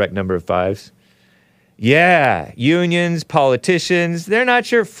that's the correct number of fives. Yeah, unions, politicians, they're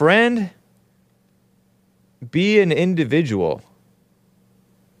not your friend. Be an individual.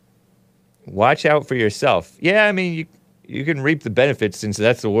 Watch out for yourself. Yeah, I mean, you can reap the benefits since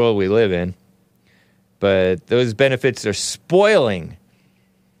that's the world we live in. But those benefits are spoiling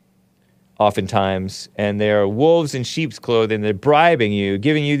oftentimes, and they're wolves in sheep's clothing. They're bribing you,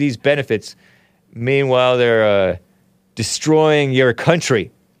 giving you these benefits. Meanwhile, they're destroying your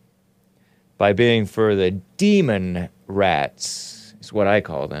country by being for the demon rats, is what I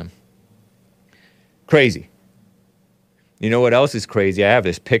call them. Crazy. You know what else is crazy? I have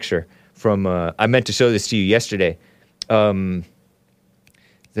this picture from, I meant to show this to you yesterday. The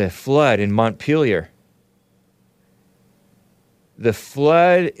flood in Montpelier. The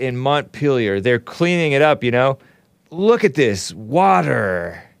flood in Montpelier. They're cleaning it up, you know. Look at this.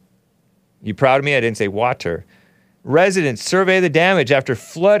 Water. You proud of me? I didn't say water. Residents survey the damage after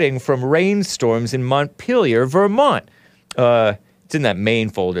flooding from rainstorms in Montpelier, Vermont. It's in that main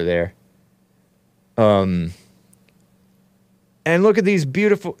folder there. And look at these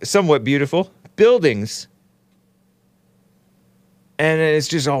beautiful, somewhat beautiful buildings. And it's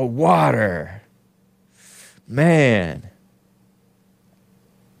just all water. Man.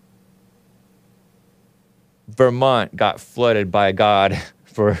 Vermont got flooded by God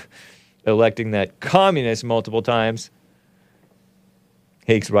for electing that communist multiple times.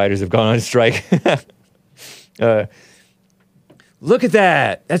 Hakes riders have gone on strike. Look at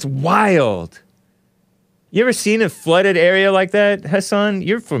that. That's wild. You ever seen a flooded area like that, Hassan?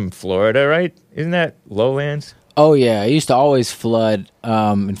 You're from Florida, right? Isn't that lowlands? Oh, yeah. It used to always flood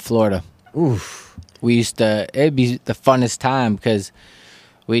in Florida. Oof. It'd be the funnest time because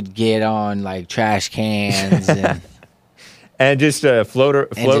we'd get on like trash cans and and just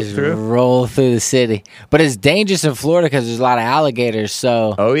float just through? roll through the city. But it's dangerous in Florida because there's a lot of alligators.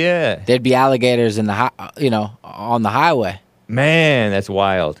 So Oh, yeah. there'd be alligators in the on the highway. Man, that's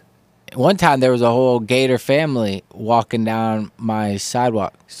wild. One time there was a whole gator family walking down my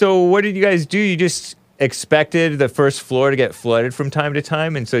sidewalk. So what did you guys do? You just expected the first floor to get flooded from time to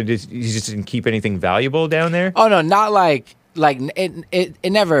time, and so you just didn't keep anything valuable down there? Oh no, not like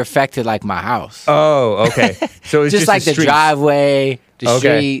it never affected like my house. Oh, okay. So it's just like the streets. driveway, the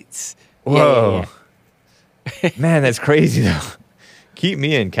Okay. streets. Whoa. Yeah. Man, that's crazy, though. Keep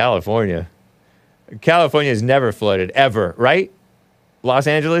me in California. California is never flooded, ever, right? Los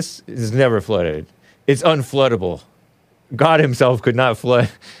Angeles is never flooded. It's unfloodable. God himself could not flood.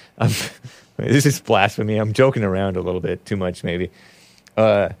 This is blasphemy. I'm joking around a little bit too much, maybe.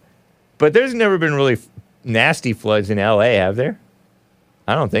 But there's never been really nasty floods in L.A., have there?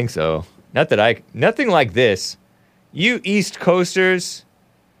 I don't think so. Nothing like this. You East Coasters,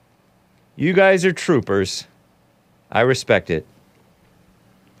 you guys are troopers. I respect it.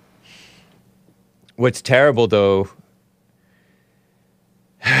 What's terrible, though,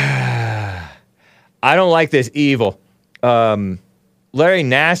 I don't like this evil. Larry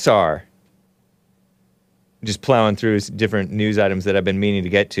Nassar, just plowing through different news items that I've been meaning to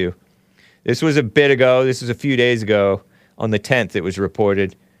get to. This was a bit ago. This was a few days ago. On the 10th, it was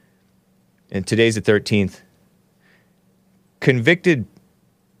reported. And today's the 13th. Convicted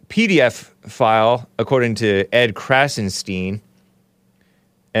PDF file, according to Ed Krasenstein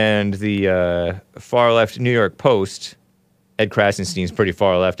and the far-left New York Post. Ed Krasenstein's pretty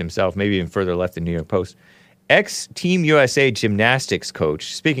far left himself, maybe even further left than New York Post. Ex-Team USA gymnastics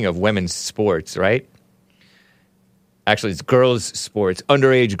coach. Speaking of women's sports, right? Actually, it's girls' sports,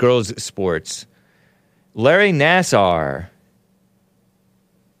 underage girls' sports. Larry Nassar,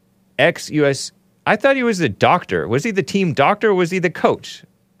 ex-US... I thought he was the doctor. Was he the team doctor or was he the coach?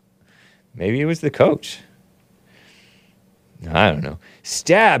 Maybe he was the coach. I don't know.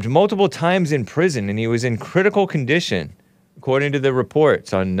 Stabbed multiple times in prison, and he was in critical condition, according to the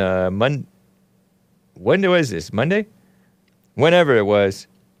reports on Monday. When was this? Monday? Whenever it was.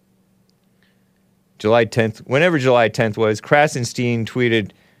 July 10th. Whenever July 10th was, Krasenstein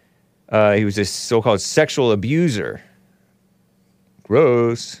tweeted he was a so-called sexual abuser.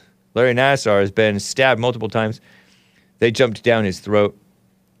 Gross. Larry Nassar has been stabbed multiple times. They jumped down his throat.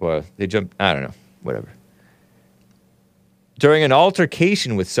 Well, I don't know. Whatever. During an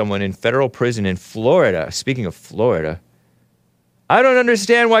altercation with someone in federal prison in Florida. Speaking of Florida, I don't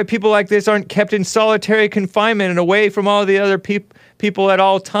understand why people like this aren't kept in solitary confinement and away from all the other people at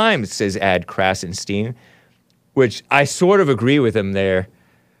all times, says Ad Krasenstein, which I sort of agree with him there.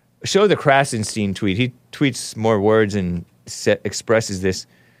 Show the Krasenstein tweet. He tweets more words and expresses this.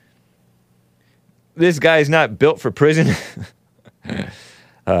 This guy's not built for prison.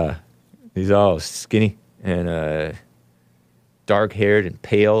 He's all skinny and dark-haired and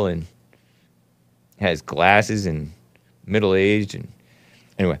pale and has glasses and middle-aged. And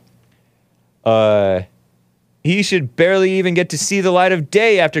anyway, he should barely even get to see the light of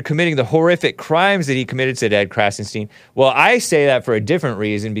day after committing the horrific crimes that he committed, said Ed Krasenstein. Well, I say that for a different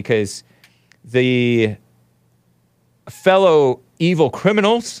reason, because the fellow evil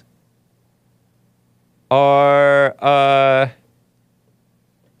criminals are...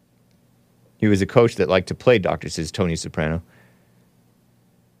 He was a coach that liked to play doctor, says Tony Soprano.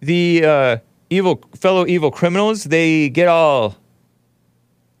 The fellow evil criminals, they get all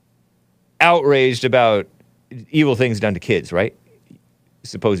outraged about evil things done to kids, right?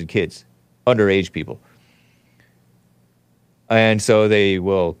 Supposed kids, underage people. And so they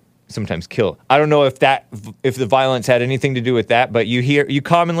will sometimes kill. I don't know if the violence had anything to do with that, but you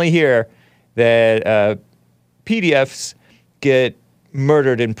commonly hear that PDFs get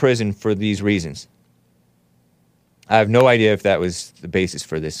murdered in prison for these reasons. I have no idea if that was the basis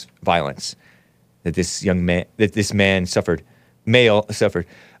for this violence that this man suffered.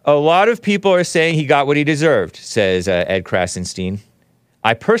 A lot of people are saying he got what he deserved, says Ed Krasenstein.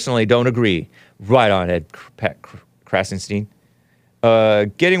 I personally don't agree. Right on, Ed Krasenstein.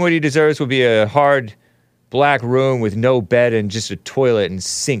 Getting what he deserves would be a hard black room with no bed and just a toilet and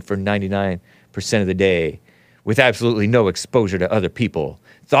sink for 99% of the day, with absolutely no exposure to other people.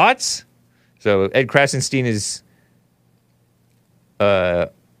 Thoughts? So Ed Krasenstein is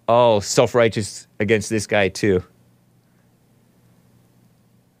all self-righteous against this guy too.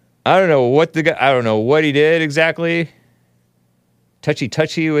 I don't know what he did exactly.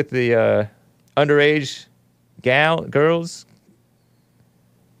 Touchy with the underage girls,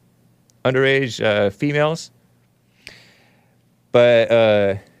 underage females,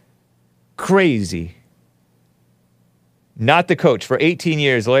 but crazy. Not the coach. For 18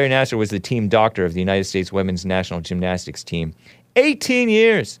 years, Larry Nassar was the team doctor of the United States women's national gymnastics team. 18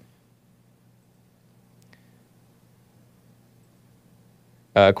 years.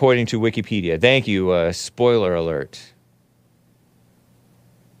 According to Wikipedia. Thank you, spoiler alert.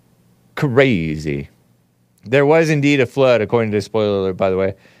 Crazy. There was indeed a flood, according to the spoiler alert, by the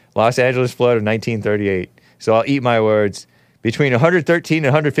way. Los Angeles flood of 1938. So I'll eat my words. Between 113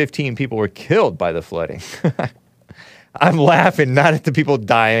 and 115 people were killed by the flooding. I'm laughing not at the people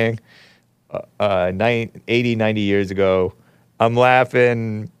dying 80, 90 years ago. I'm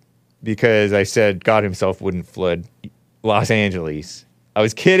laughing because I said God himself wouldn't flood Los Angeles. I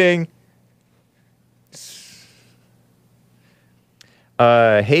was kidding.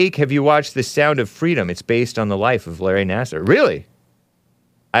 Hake, have you watched The Sound of Freedom? It's based on the life of Larry Nassar. Really?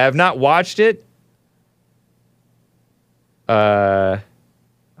 I have not watched it. I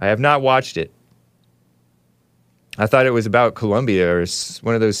have not watched it. I thought it was about Colombia or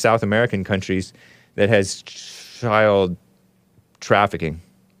one of those South American countries that has child trafficking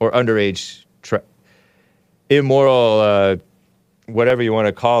or underage immoral, whatever you want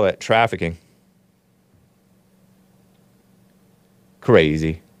to call it, trafficking.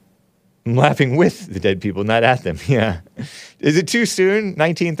 Crazy. I'm laughing with the dead people, not at them. Yeah. Is it too soon?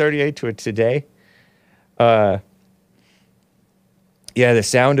 1938 to today? Yeah, The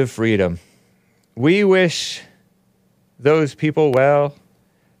Sound of Freedom. We wish those people well,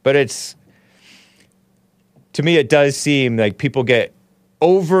 but to me, it does seem like people get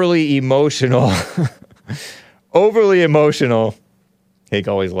overly emotional. Overly emotional. Hake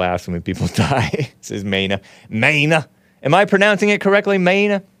always laughs when people die. Says Maina. Maina. Am I pronouncing it correctly,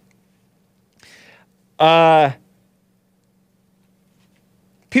 Maina?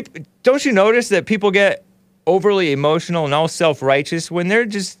 People, don't you notice that people get overly emotional and all self-righteous when they're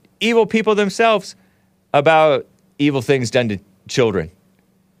just evil people themselves about evil things done to children?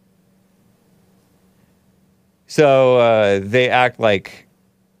 So they act like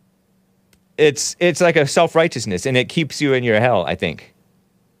it's like a self-righteousness, and it keeps you in your hell, I think.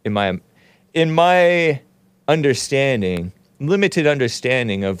 In my understanding, limited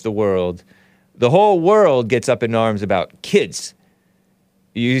understanding of the world, the whole world gets up in arms about kids.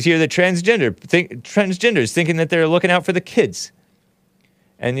 You hear the transgenders thinking that they're looking out for the kids.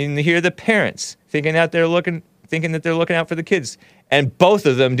 And then you hear the parents thinking that they're looking out for the kids. And both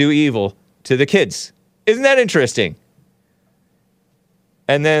of them do evil to the kids. Isn't that interesting?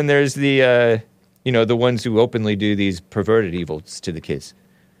 And then there's the You know, the ones who openly do these perverted evils to the kids.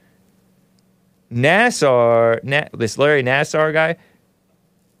 this Larry Nassar guy,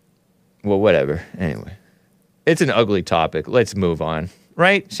 well, whatever. Anyway, it's an ugly topic. Let's move on.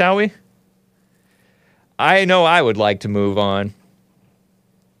 Right? Shall we? I know I would like to move on.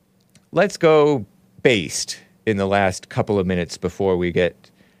 Let's go based in the last couple of minutes before we get,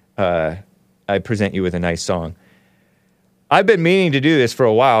 I present you with a nice song. I've been meaning to do this for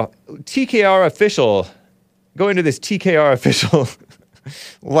a while. TKR official, go into this TKR official,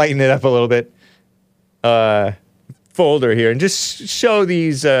 lighten it up a little bit, folder here and just show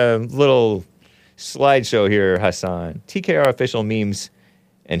these little slideshow here, Hassan. TKR official memes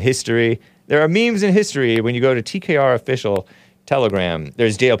and history. There are memes and history when you go to TKR official Telegram.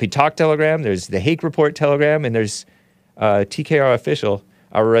 There's JLP Talk Telegram, there's the Hake Report Telegram, and there's TKR official,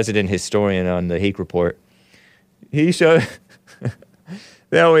 our resident historian on the Hake Report. He showed,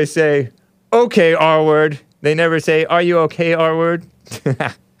 they always say, okay, R-word. They never say, are you okay, R-word?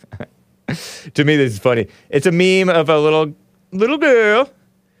 To me, this is funny. It's a meme of a little girl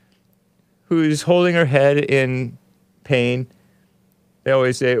who's holding her head in pain. They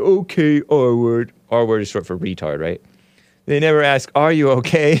always say, okay, R-word. R-word is short for retard, right? They never ask, are you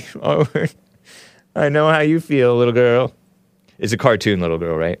okay, R-word? I know how you feel, little girl. It's a cartoon little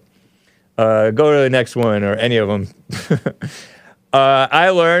girl, right? Go to the next one, or any of them. I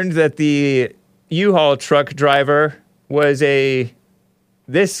learned that the U-Haul truck driver was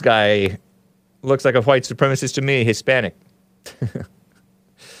this guy looks like a white supremacist to me, Hispanic.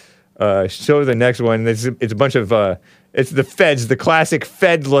 Show the next one. It's a bunch of, it's the feds, the classic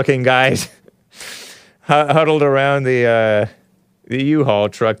Fed-looking guys huddled around the U-Haul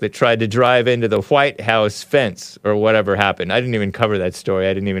truck that tried to drive into the White House fence or whatever happened. I didn't even cover that story.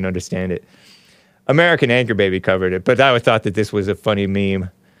 I didn't even understand it. American Anchor Baby covered it, but I thought that this was a funny meme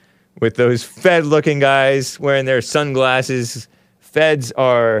with those Fed-looking guys wearing their sunglasses. Feds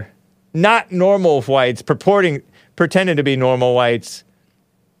are not normal whites, pretending to be normal whites,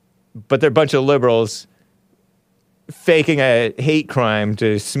 but they're a bunch of liberals faking a hate crime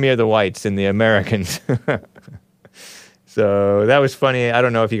to smear the whites and the Americans. So that was funny. I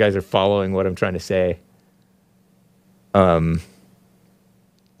don't know if you guys are following what I'm trying to say. That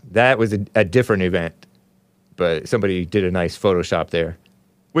was a different event, but somebody did a nice Photoshop there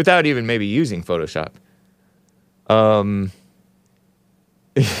without even maybe using Photoshop.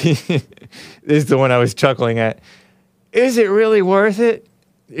 This is the one I was chuckling at. Is it really worth it?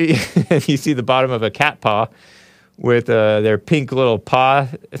 You see the bottom of a cat paw with their pink little paw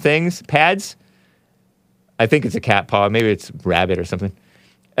pads. I think it's a cat paw. Maybe it's rabbit or something.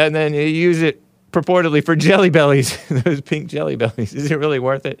 And then you use it purportedly for jelly bellies, those pink jelly bellies. Is it really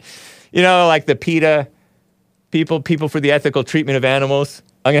worth it? You know, like the PETA people for the ethical treatment of animals.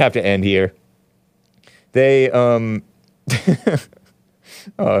 I'm going to have to end here. They, oh,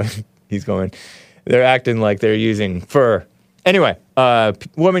 he's going. They're acting like they're using fur. Anyway,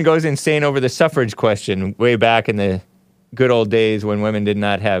 woman goes insane over the suffrage question way back in the good old days when women did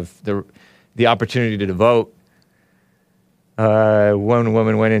not have the opportunity to vote. One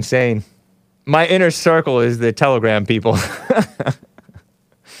woman went insane. My inner circle is the Telegram people.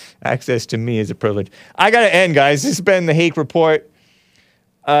 Access to me is a privilege. I got to end, guys. This has been the Hake Report.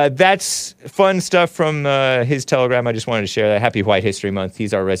 That's fun stuff from his Telegram. I just wanted to share that. Happy White History Month.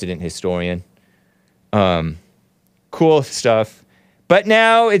 He's our resident historian. Cool stuff. But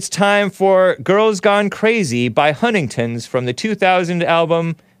now it's time for Girls Gone Crazy by Huntingtons from the 2000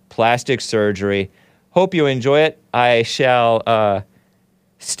 album Plastic Surgery. Hope you enjoy it. I shall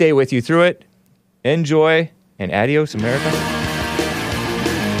stay with you through it. Enjoy, and adios, America.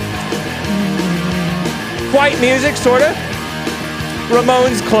 White music, sort of.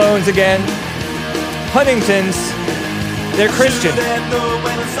 Ramones clones again. Huntingtons. They're Christian.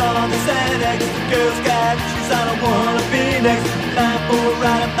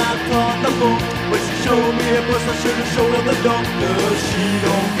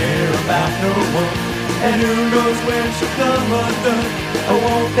 And who knows when she'll come undone. I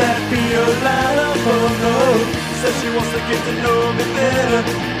won't that be a line of her love. Says she wants to get to know me better,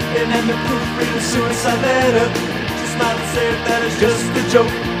 and let me proofread a suicide letter. She smiled and said that it's just a joke,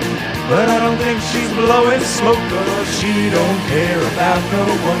 but I don't think she's blowing smoke, 'cause she don't care about no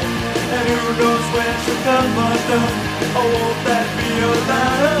one. And who knows when she'll come undone. I won't that be a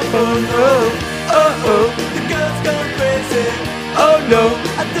line of her love. Uh-oh, the girl's gone crazy. Oh no,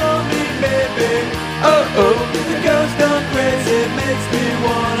 I don't mean maybe. Uh-oh, the girl's gone crazy, makes me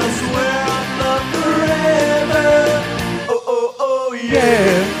wanna swear on love forever. Oh, oh, oh,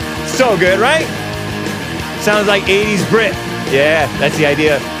 yeah. So good, right? Sounds like 80s Brit. Yeah, that's the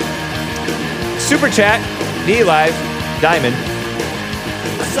idea. super chat. D Live. Diamond.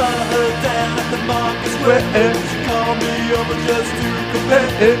 I saw her down at the Market Square. She called me over just to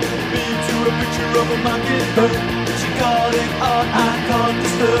compare me to a picture of a mockingbird. She called it art, I called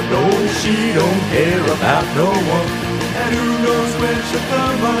disturbed. No, she don't care about no one. And who knows when she'll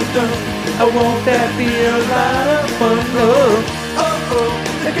come undone. I won't that be a lot of fun? Oh, oh, oh,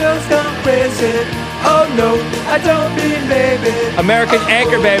 the girl's gone crazy. Oh no, I don't mean maybe. American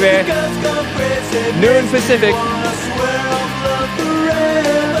Anchor, baby. The girl's gone crazy. Noon Pacific. I swear on love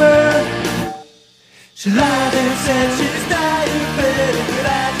forever. She lied and said she's diabetic, but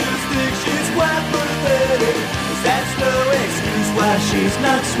I just think she's quite pathetic. 'Cause that's no excuse why she's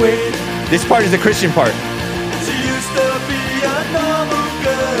not sweet. This part is the Christian part. She used to be a normal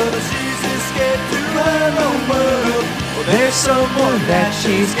girl, but she's escaped to her own world. Well, there's someone that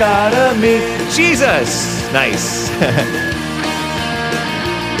she's gotta meet. Jesus. Nice.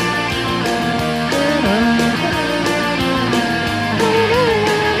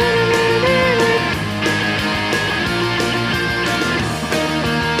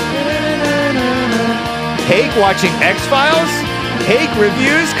 Hake watching X-Files? Hake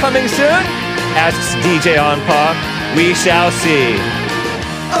reviews coming soon? Asks DJ on Paw. We shall see.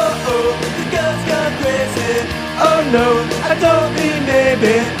 Oh, oh, the girl's gone crazy. Oh no, I don't mean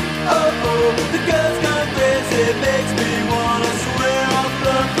maybe. Oh, oh, the girl's gone crazy. Makes me wanna swear off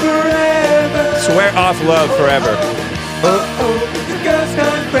love forever. Swear off love forever. Oh, oh, the girl's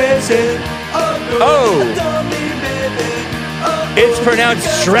gone crazy. Oh no, Oh. I don't mean maybe. Oh, It's pronounced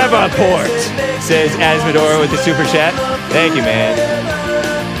Shreveport, says Asmodora with the super chat. Thank you, man.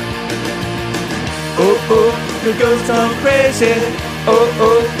 oh, oh, the girl's gone crazy. Oh,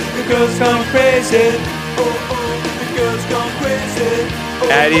 oh, the girl's gone crazy. Oh, oh, the girl's gone crazy.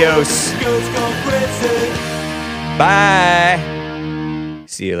 Oh, Adios. the girl's gone crazy. Bye.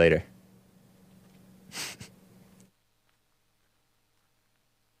 See you later.